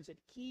our sins, that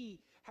he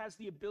has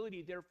the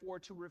ability, therefore,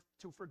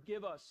 to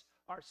forgive us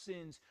our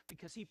sins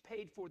because he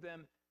paid for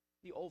them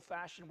the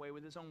old-fashioned way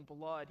with his own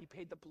blood. He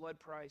paid the blood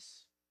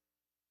price.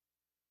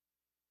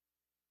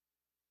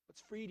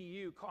 What's free to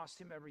you cost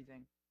him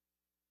everything.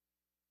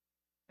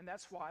 And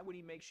that's why when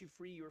he makes you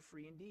free, you're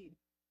free indeed.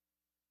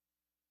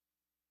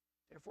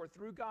 Therefore,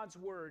 through God's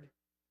word,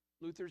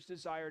 Luther's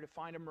desire to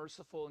find a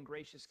merciful and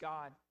gracious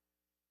God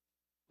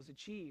was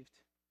achieved.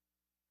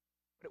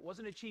 But it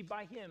wasn't achieved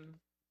by him.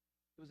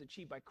 It was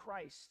achieved by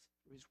Christ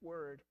through his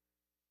word.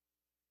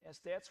 Yes,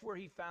 that's where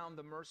he found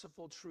the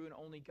merciful, true, and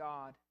only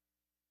God.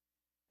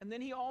 And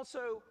then he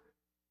also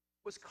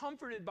was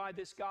comforted by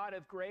this God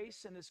of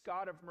grace and this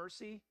God of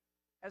mercy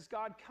as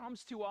God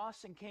comes to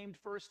us and came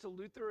first to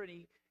Luther, and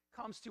he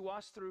comes to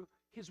us through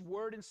his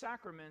word and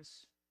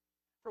sacraments.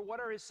 For what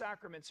are his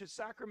sacraments? His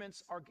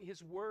sacraments are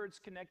his words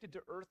connected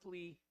to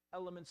earthly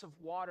elements of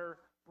water,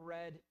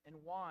 bread, and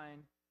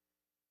wine.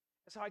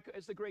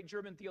 As the great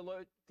German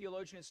theologian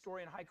and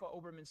historian Heiko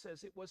Oberman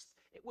says, it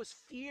was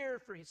fear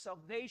for his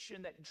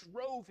salvation that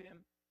drove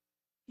him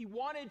He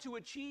wanted to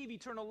achieve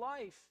eternal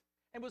life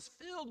and was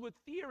filled with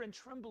fear and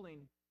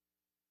trembling.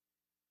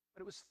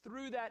 But it was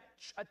through that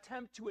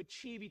attempt to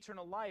achieve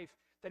eternal life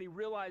that he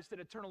realized that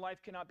eternal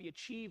life cannot be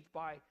achieved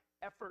by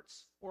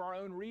efforts or our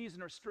own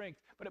reason or strength,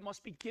 but it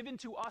must be given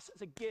to us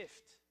as a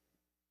gift,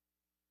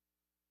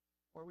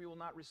 or we will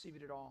not receive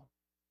it at all.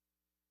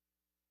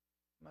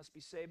 We must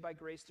be saved by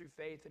grace through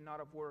faith and not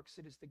of works.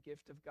 It is the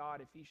gift of God,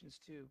 Ephesians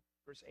 2,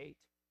 verse 8.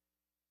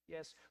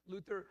 Yes,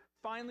 Luther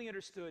finally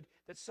understood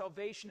that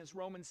salvation, as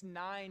Romans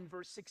 9,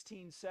 verse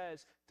 16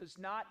 says, does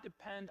not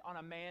depend on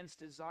a man's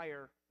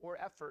desire or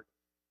effort,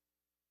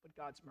 but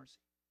God's mercy.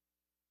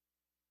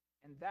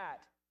 And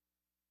that,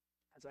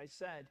 as I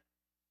said,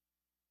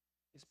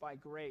 is by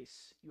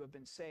grace you have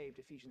been saved,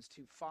 Ephesians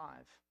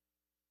 2:5.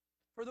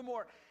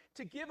 Furthermore,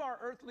 to give our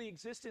earthly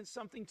existence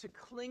something to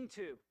cling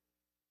to,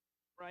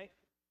 right?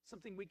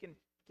 Something we can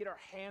get our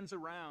hands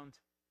around.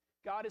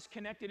 God has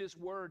connected his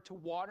word to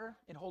water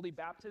in holy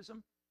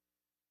baptism,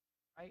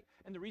 right?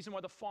 And the reason why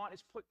the font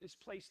is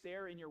placed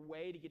there in your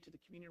way to get to the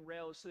communion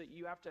rail is so that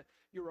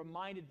you're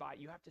reminded by it.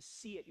 You have to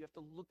see it. You have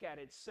to look at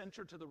it. It's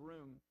central to the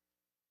room.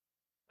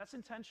 That's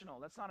intentional.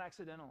 That's not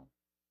accidental.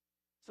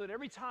 So that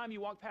every time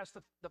you walk past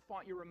the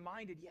font, you're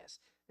reminded, yes,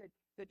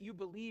 that you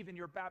believe and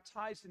you're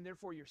baptized and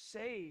therefore you're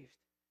saved.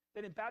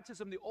 That in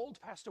baptism, the old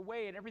passed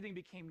away and everything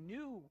became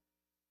new.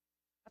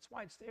 That's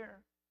why it's there.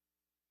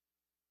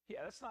 Yeah,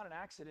 that's not an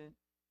accident.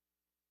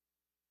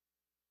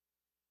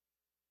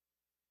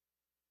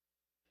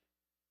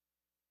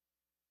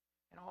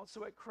 And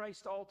also at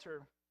Christ's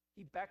altar,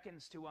 he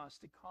beckons to us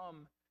to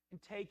come and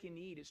take and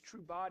eat his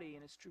true body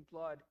and his true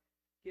blood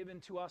given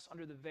to us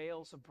under the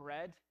veils of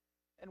bread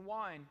and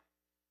wine.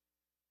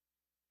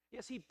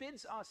 Yes, he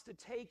bids us to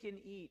take and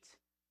eat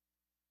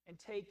and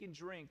take and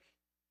drink,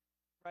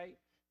 right?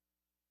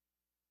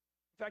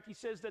 In fact, he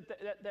says that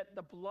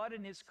the blood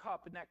in his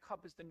cup, and that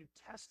cup is the New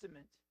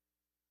Testament,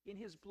 in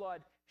his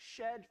blood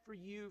shed for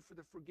you for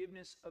the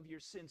forgiveness of your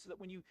sins, so that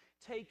when you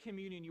take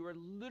communion, you are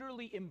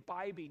literally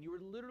imbibing, you are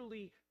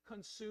literally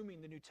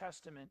consuming the New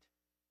Testament.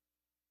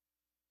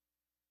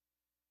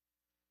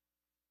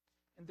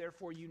 And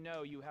therefore you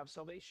know you have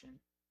salvation.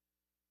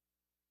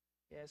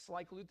 Yes,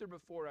 like Luther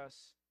before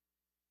us,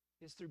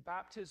 it's through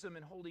baptism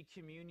and Holy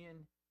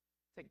Communion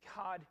that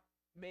God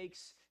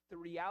makes the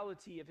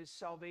reality of his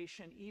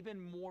salvation even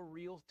more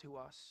real to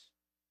us,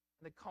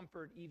 and the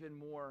comfort even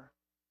more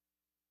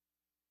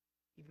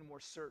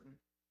certain.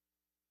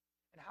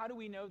 And how do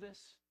we know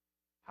this?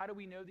 How do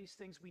we know these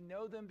things? We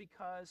know them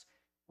because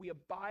we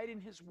abide in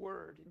his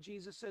word. And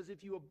Jesus says,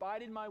 if you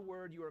abide in my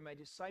word, you are my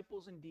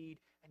disciples indeed,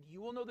 and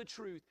you will know the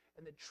truth,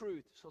 and the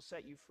truth shall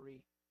set you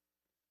free.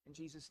 In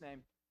Jesus'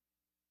 name.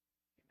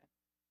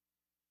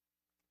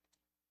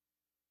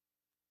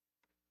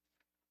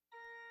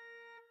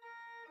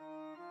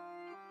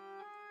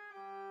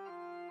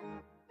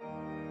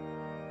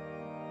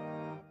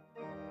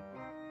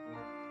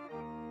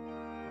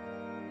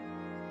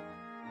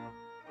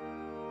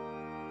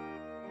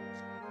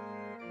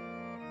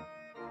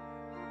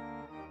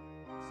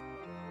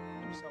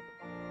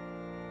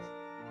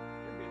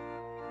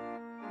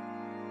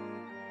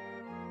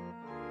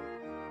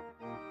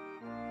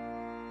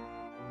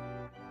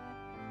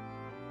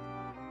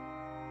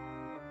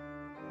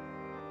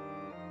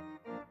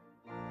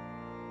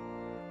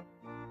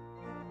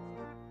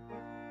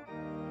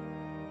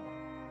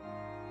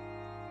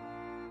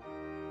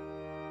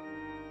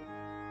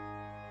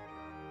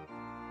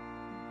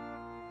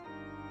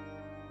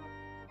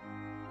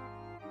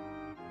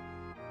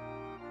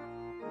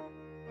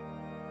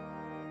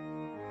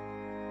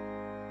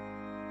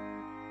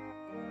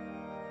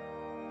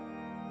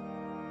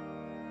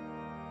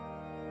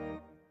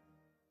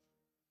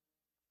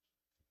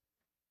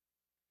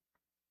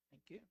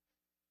 Thank you.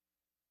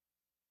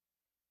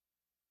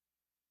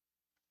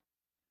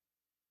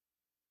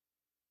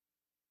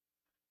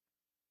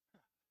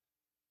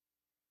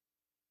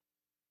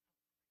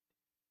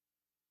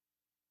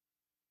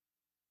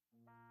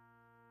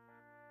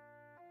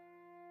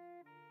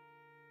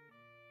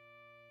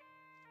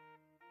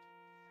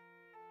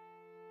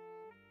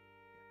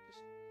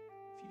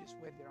 If you just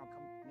wait there, I'll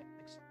come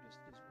next. Just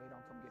wait,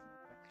 I'll come get you.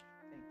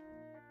 Okay. Thank you.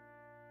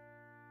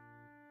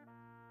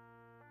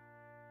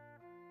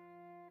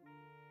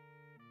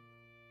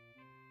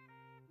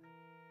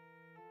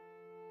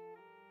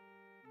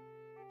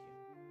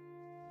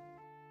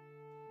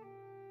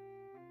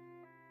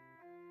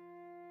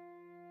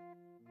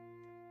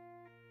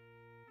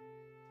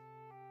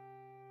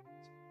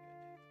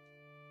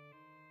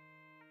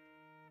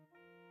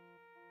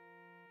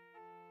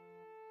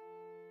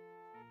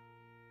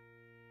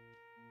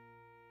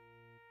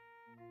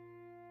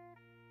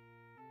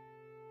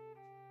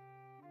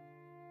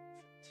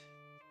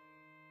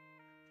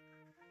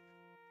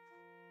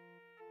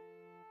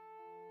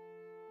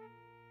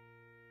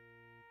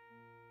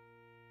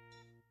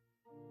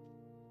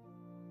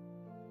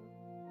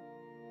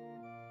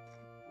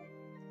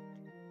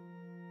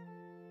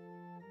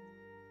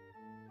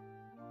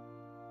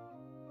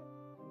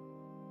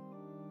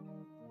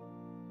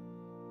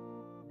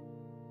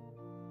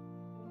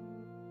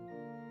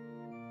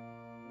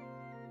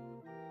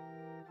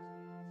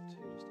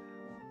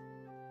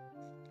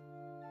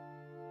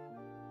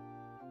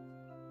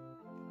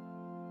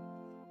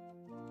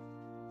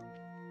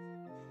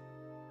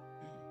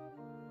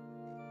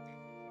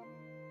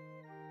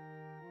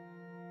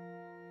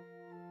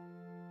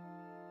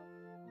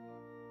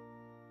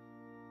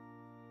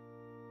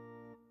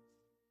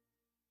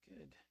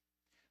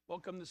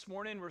 Welcome this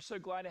morning. We're so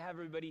glad to have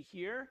everybody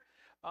here.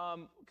 A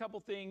couple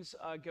things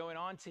going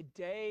on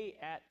today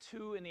at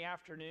 2 in the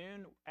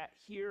afternoon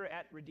here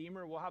at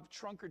Redeemer. We'll have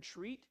trunk or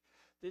treat.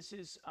 This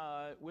is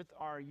with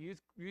our youth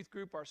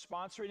group, are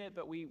sponsoring it,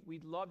 but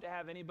we'd love to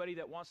have anybody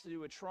that wants to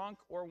do a trunk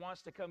or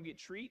wants to come get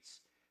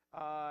treats.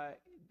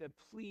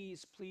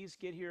 Please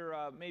get here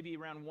maybe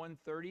around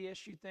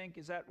 1:30ish. You think,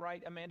 is that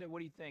right, Amanda? What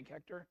do you think,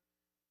 Hector?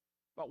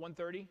 About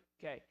 1:30?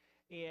 Okay.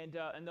 And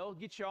they'll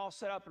get you all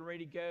set up and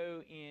ready to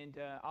go. And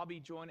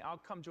I'll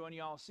come join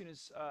you all as soon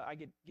as I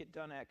get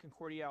done at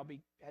Concordia. I'll be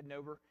heading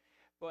over.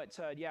 But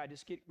yeah,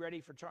 just get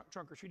ready for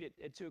trunk or treat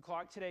at 2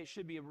 o'clock today. It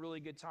should be a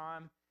really good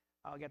time.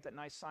 I'll get that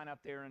nice sign up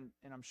there, and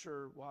I'm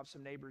sure we'll have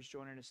some neighbors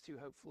joining us too,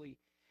 hopefully.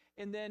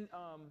 And then,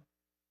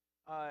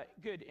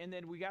 good. And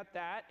then we got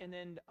that. And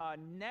then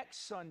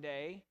next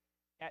Sunday,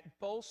 at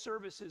both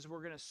services,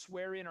 we're going to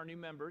swear in our new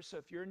members. So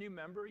if you're a new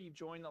member, you've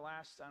joined the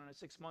last,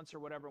 6 months or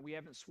whatever, we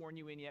haven't sworn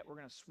you in yet. We're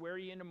going to swear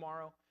you in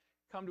tomorrow.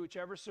 Come to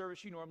whichever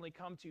service you normally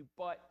come to.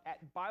 But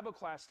at Bible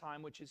class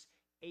time, which is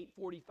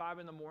 8:45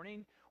 in the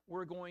morning,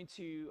 we're going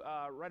to,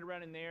 right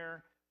around in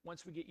there,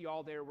 once we get you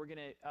all there, we're going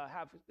to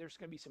there's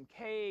going to be some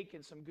cake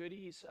and some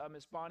goodies.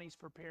 Miss Bonnie's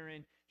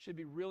preparing. Should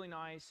be really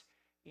nice.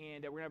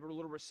 And we're going to have a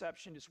little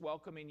reception just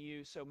welcoming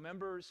you. So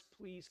members,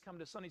 please come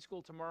to Sunday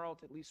school tomorrow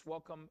to at least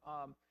welcome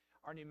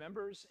our new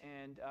members,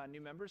 and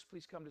new members,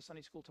 please come to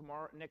Sunday school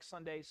next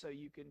Sunday, so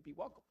you can be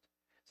welcomed.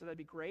 So that'd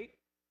be great.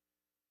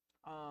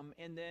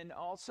 And then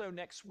also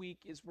next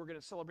week we're going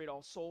to celebrate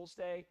All Souls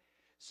Day.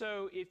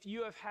 So if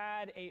you have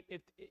had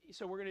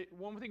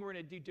one thing we're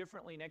going to do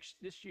differently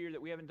this year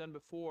that we haven't done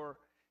before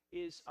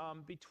is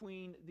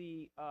between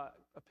the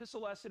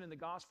epistle lesson and the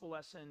gospel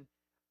lesson,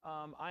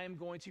 I am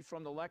going to,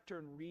 from the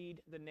lectern,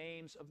 read the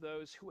names of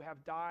those who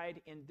have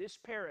died in this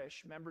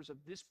parish, members of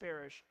this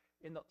parish,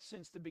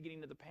 since the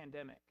beginning of the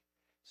pandemic.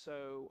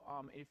 So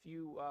if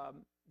you,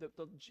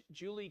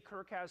 Julie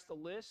Kirk has the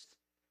list.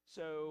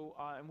 So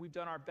and we've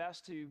done our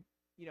best to,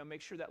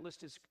 make sure that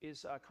list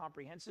is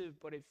comprehensive.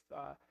 But if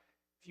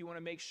you want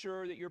to make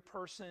sure that your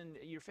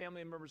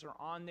family members are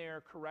on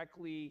there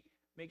correctly,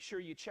 make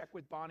sure you check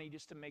with Bonnie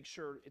just to make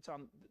sure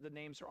the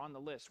names are on the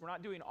list. We're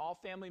not doing all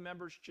family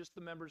members, just the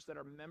members that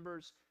are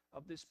members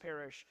of this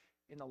parish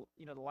in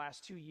the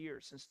last 2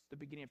 years since the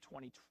beginning of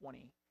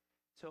 2020.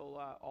 Till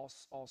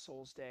All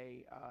Souls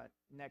Day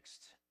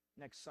next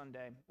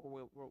Sunday,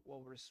 or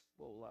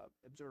we'll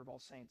observe All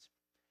Saints.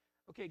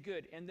 Okay,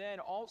 good. And then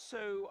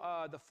also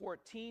the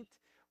 14th,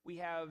 we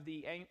have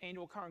the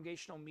annual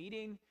congregational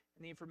meeting,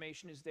 and the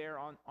information is there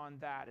on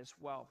that as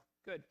well.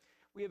 Good.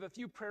 We have a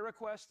few prayer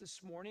requests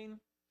this morning.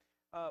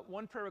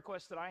 One prayer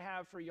request that I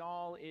have for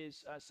y'all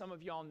is some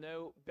of y'all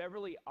know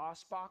Beverly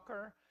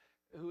Osbacher,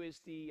 who is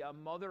the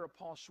mother of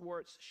Paul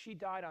Schwartz. She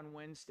died on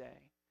Wednesday.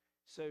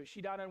 So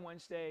she died on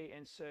Wednesday,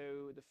 and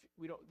so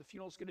the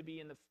funeral's going to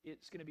be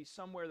it's going to be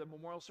somewhere. The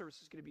memorial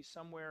service is going to be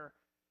somewhere,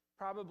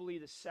 probably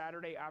the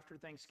Saturday after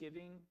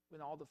Thanksgiving,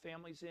 when all the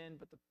family's in.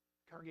 But the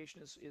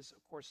congregation is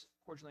of course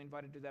cordially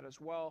invited to that as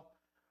well.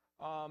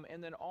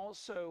 And then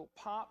also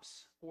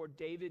Pops, or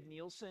David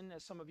Nielsen,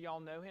 as some of y'all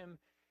know him.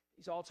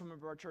 He's also a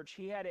member of our church.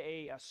 He had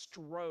a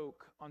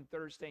stroke on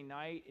Thursday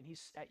night, and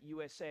he's at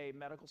USA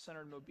Medical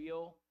Center in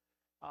Mobile.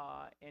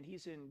 And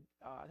he's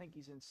I think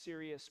he's in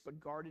serious but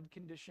guarded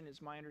condition,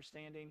 is my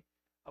understanding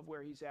of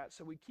where he's at.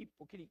 So we'll keep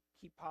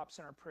Pops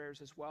in our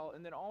prayers as well.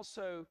 And then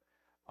also,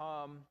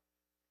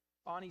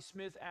 Bonnie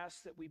Smith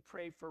asked that we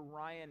pray for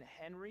Ryan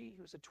Henry,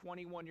 who's a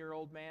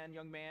 21-year-old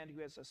young man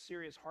who has a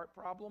serious heart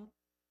problem.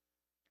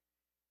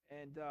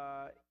 And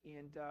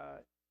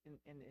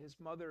his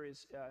mother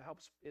is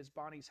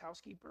Bonnie's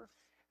housekeeper.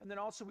 And then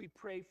also we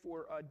pray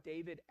for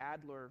David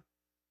Adler,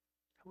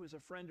 who is a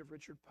friend of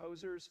Richard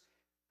Poser's,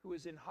 who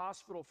is in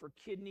hospital for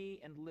kidney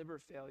and liver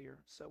failure.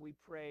 So we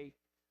pray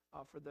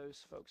for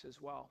those folks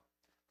as well.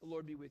 The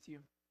Lord be with you.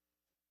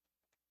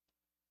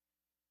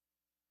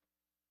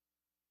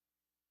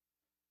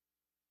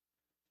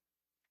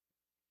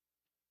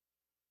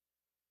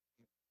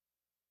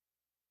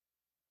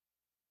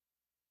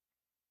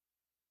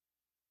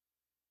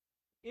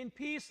 In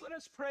peace, let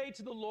us pray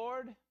to the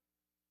Lord.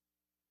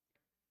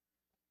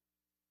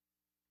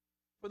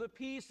 For the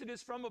peace that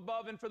is from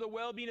above, and for the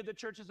well-being of the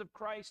churches of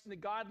Christ and the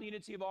godly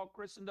unity of all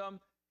Christendom,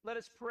 let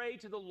us pray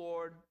to the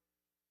Lord.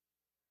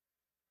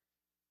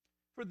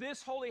 For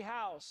this holy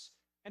house,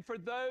 and for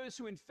those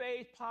who in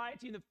faith,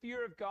 piety, and the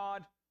fear of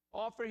God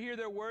offer here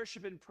their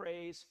worship and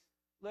praise,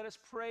 let us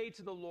pray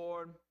to the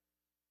Lord.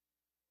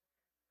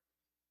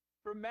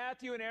 For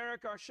Matthew and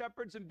Eric, our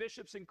shepherds and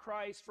bishops in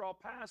Christ, for all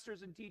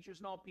pastors and teachers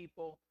and all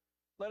people,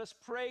 let us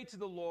pray to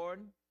the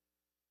Lord.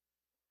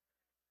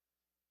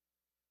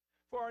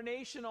 For our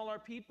nation, all our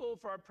people,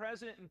 for our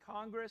president and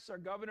Congress, our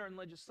governor and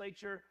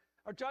legislature,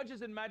 our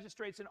judges and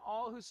magistrates, and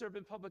all who serve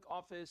in public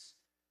office,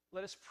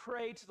 let us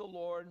pray to the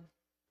Lord.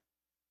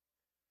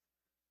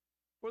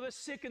 For the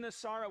sick and the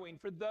sorrowing,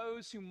 for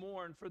those who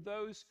mourn, for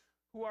those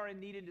who are in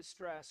need and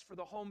distress, for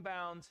the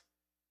homebound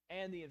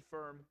and the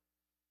infirm.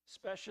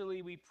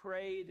 Especially we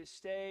pray this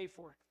day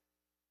for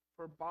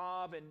for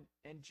Bob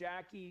and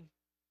Jackie,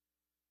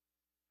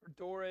 for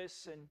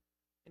Doris and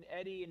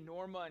Eddie and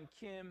Norma and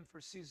Kim, for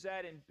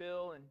Suzette and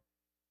Bill and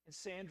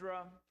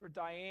Sandra, for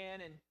Diane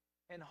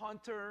and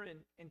Hunter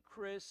and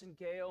Chris and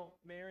Gail,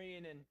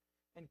 Marion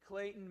and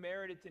Clayton,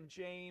 Meredith and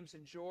James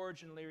and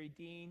George and Larry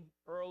Dean,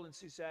 Earl and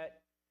Suzette,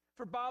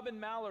 for Bob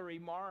and Mallory,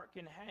 Mark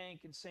and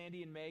Hank and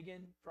Sandy and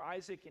Megan, for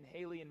Isaac and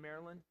Haley and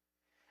Marilyn.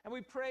 And we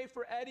pray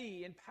for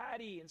Eddie and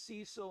Patty and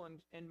Cecil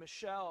and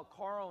Michelle,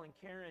 Carl and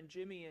Karen,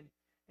 Jimmy and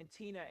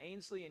Tina,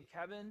 Ainsley and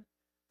Kevin,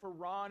 for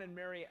Ron and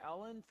Mary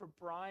Ellen, for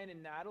Brian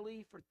and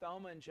Natalie, for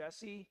Thelma and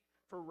Jesse,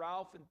 for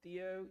Ralph and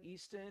Theo,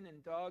 Easton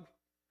and Doug,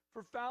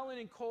 for Fallon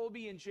and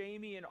Colby and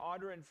Jamie and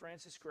Audra and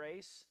Francis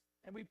Grace.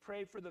 And we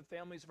pray for the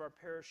families of our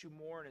parish who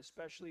mourn,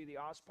 especially the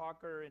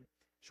Ospacher and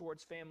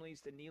Schwartz families,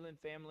 the Neelan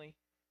family,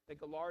 the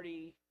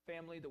Gallardi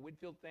family, the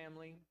Whitfield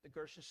family, the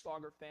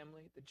Gershenschlager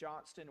family, the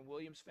Johnston and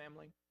Williams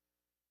family,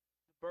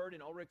 the Bird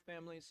and Ulrich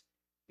families,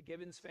 the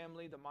Gibbons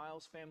family, the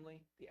Miles family,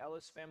 the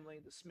Ellis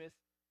family, the Smith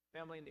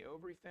family, and the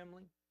Overy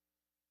family.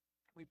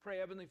 We pray,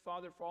 Heavenly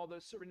Father, for all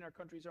those serving in our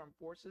country's armed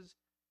forces,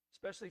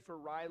 especially for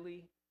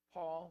Riley,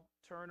 Paul,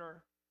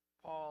 Turner,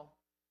 Paul,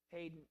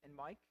 Hayden, and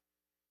Mike.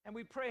 And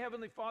we pray,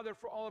 Heavenly Father,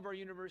 for all of our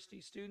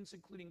university students,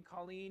 including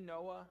Colleen,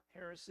 Noah,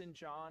 Harrison,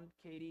 John,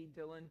 Katie,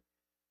 Dylan,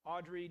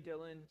 Audrey,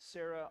 Dylan,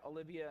 Sarah,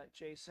 Olivia,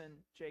 Jason,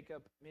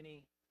 Jacob,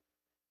 Minnie,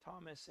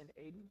 Thomas, and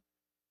Aiden.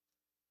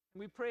 And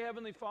we pray,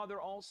 Heavenly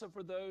Father, also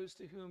for those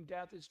to whom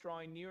death is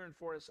drawing near, and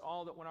for us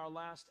all, that when our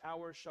last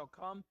hours shall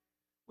come,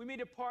 we may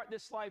depart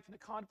this life in the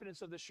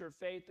confidence of the sure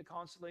faith, the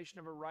consolation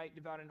of a right,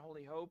 devout, and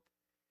holy hope,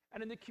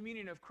 and in the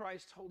communion of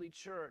Christ's holy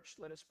church.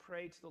 Let us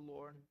pray to the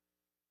Lord.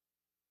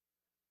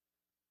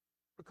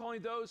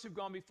 Recalling those who've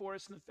gone before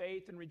us in the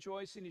faith and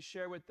rejoicing to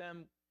share with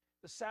them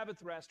the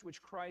Sabbath rest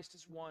which Christ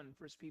has won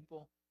for his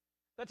people,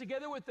 that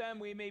together with them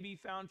we may be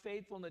found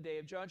faithful in the day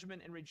of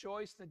judgment and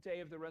rejoice in the day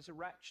of the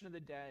resurrection of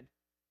the dead.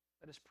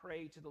 Let us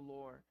pray to the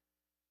Lord.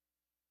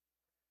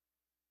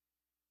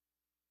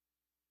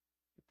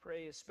 We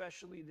pray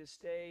especially this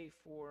day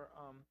for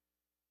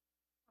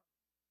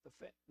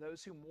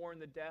those who mourn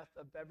the death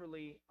of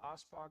Beverly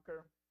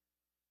Ospacher.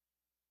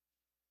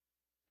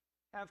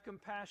 Have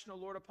compassion, O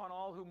Lord, upon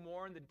all who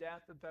mourn the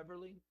death of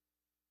Beverly,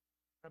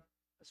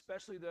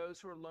 especially those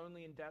who are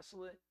lonely and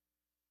desolate.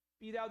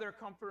 Be thou their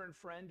comforter and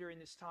friend during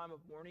this time of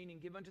mourning,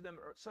 and give unto them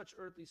such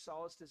earthly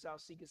solace as thou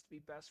seekest to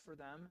be best for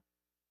them.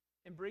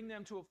 And bring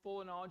them to a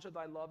full knowledge of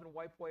thy love, and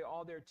wipe away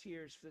all their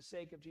tears for the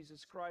sake of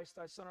Jesus Christ,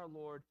 thy Son, our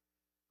Lord,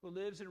 who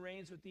lives and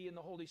reigns with thee in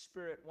the Holy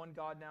Spirit, one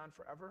God, now and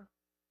forever.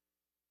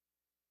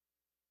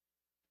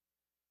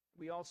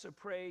 We also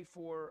pray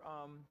for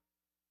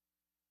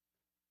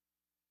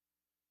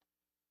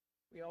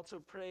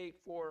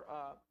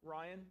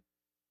Ryan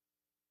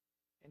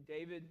and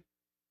David,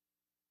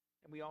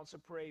 and we also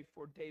pray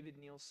for David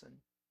Nielsen.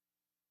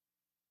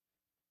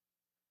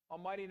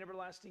 Almighty and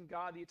everlasting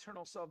God, the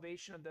eternal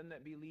salvation of them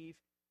that believe,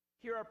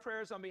 hear our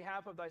prayers on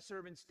behalf of thy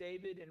servants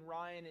David and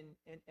Ryan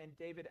and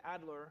David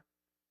Adler,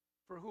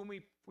 for whom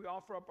we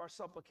offer up our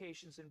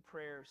supplications and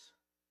prayers.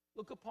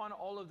 Look upon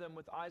all of them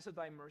with eyes of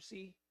thy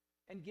mercy,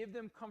 and give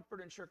them comfort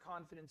and sure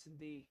confidence in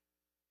thee.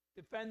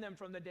 Defend them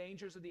from the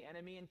dangers of the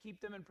enemy, and keep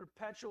them in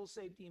perpetual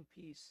safety and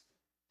peace,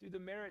 through the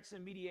merits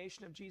and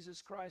mediation of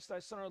Jesus Christ, thy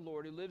Son, our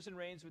Lord, who lives and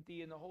reigns with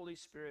thee in the Holy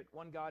Spirit,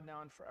 one God,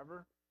 now and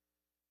forever.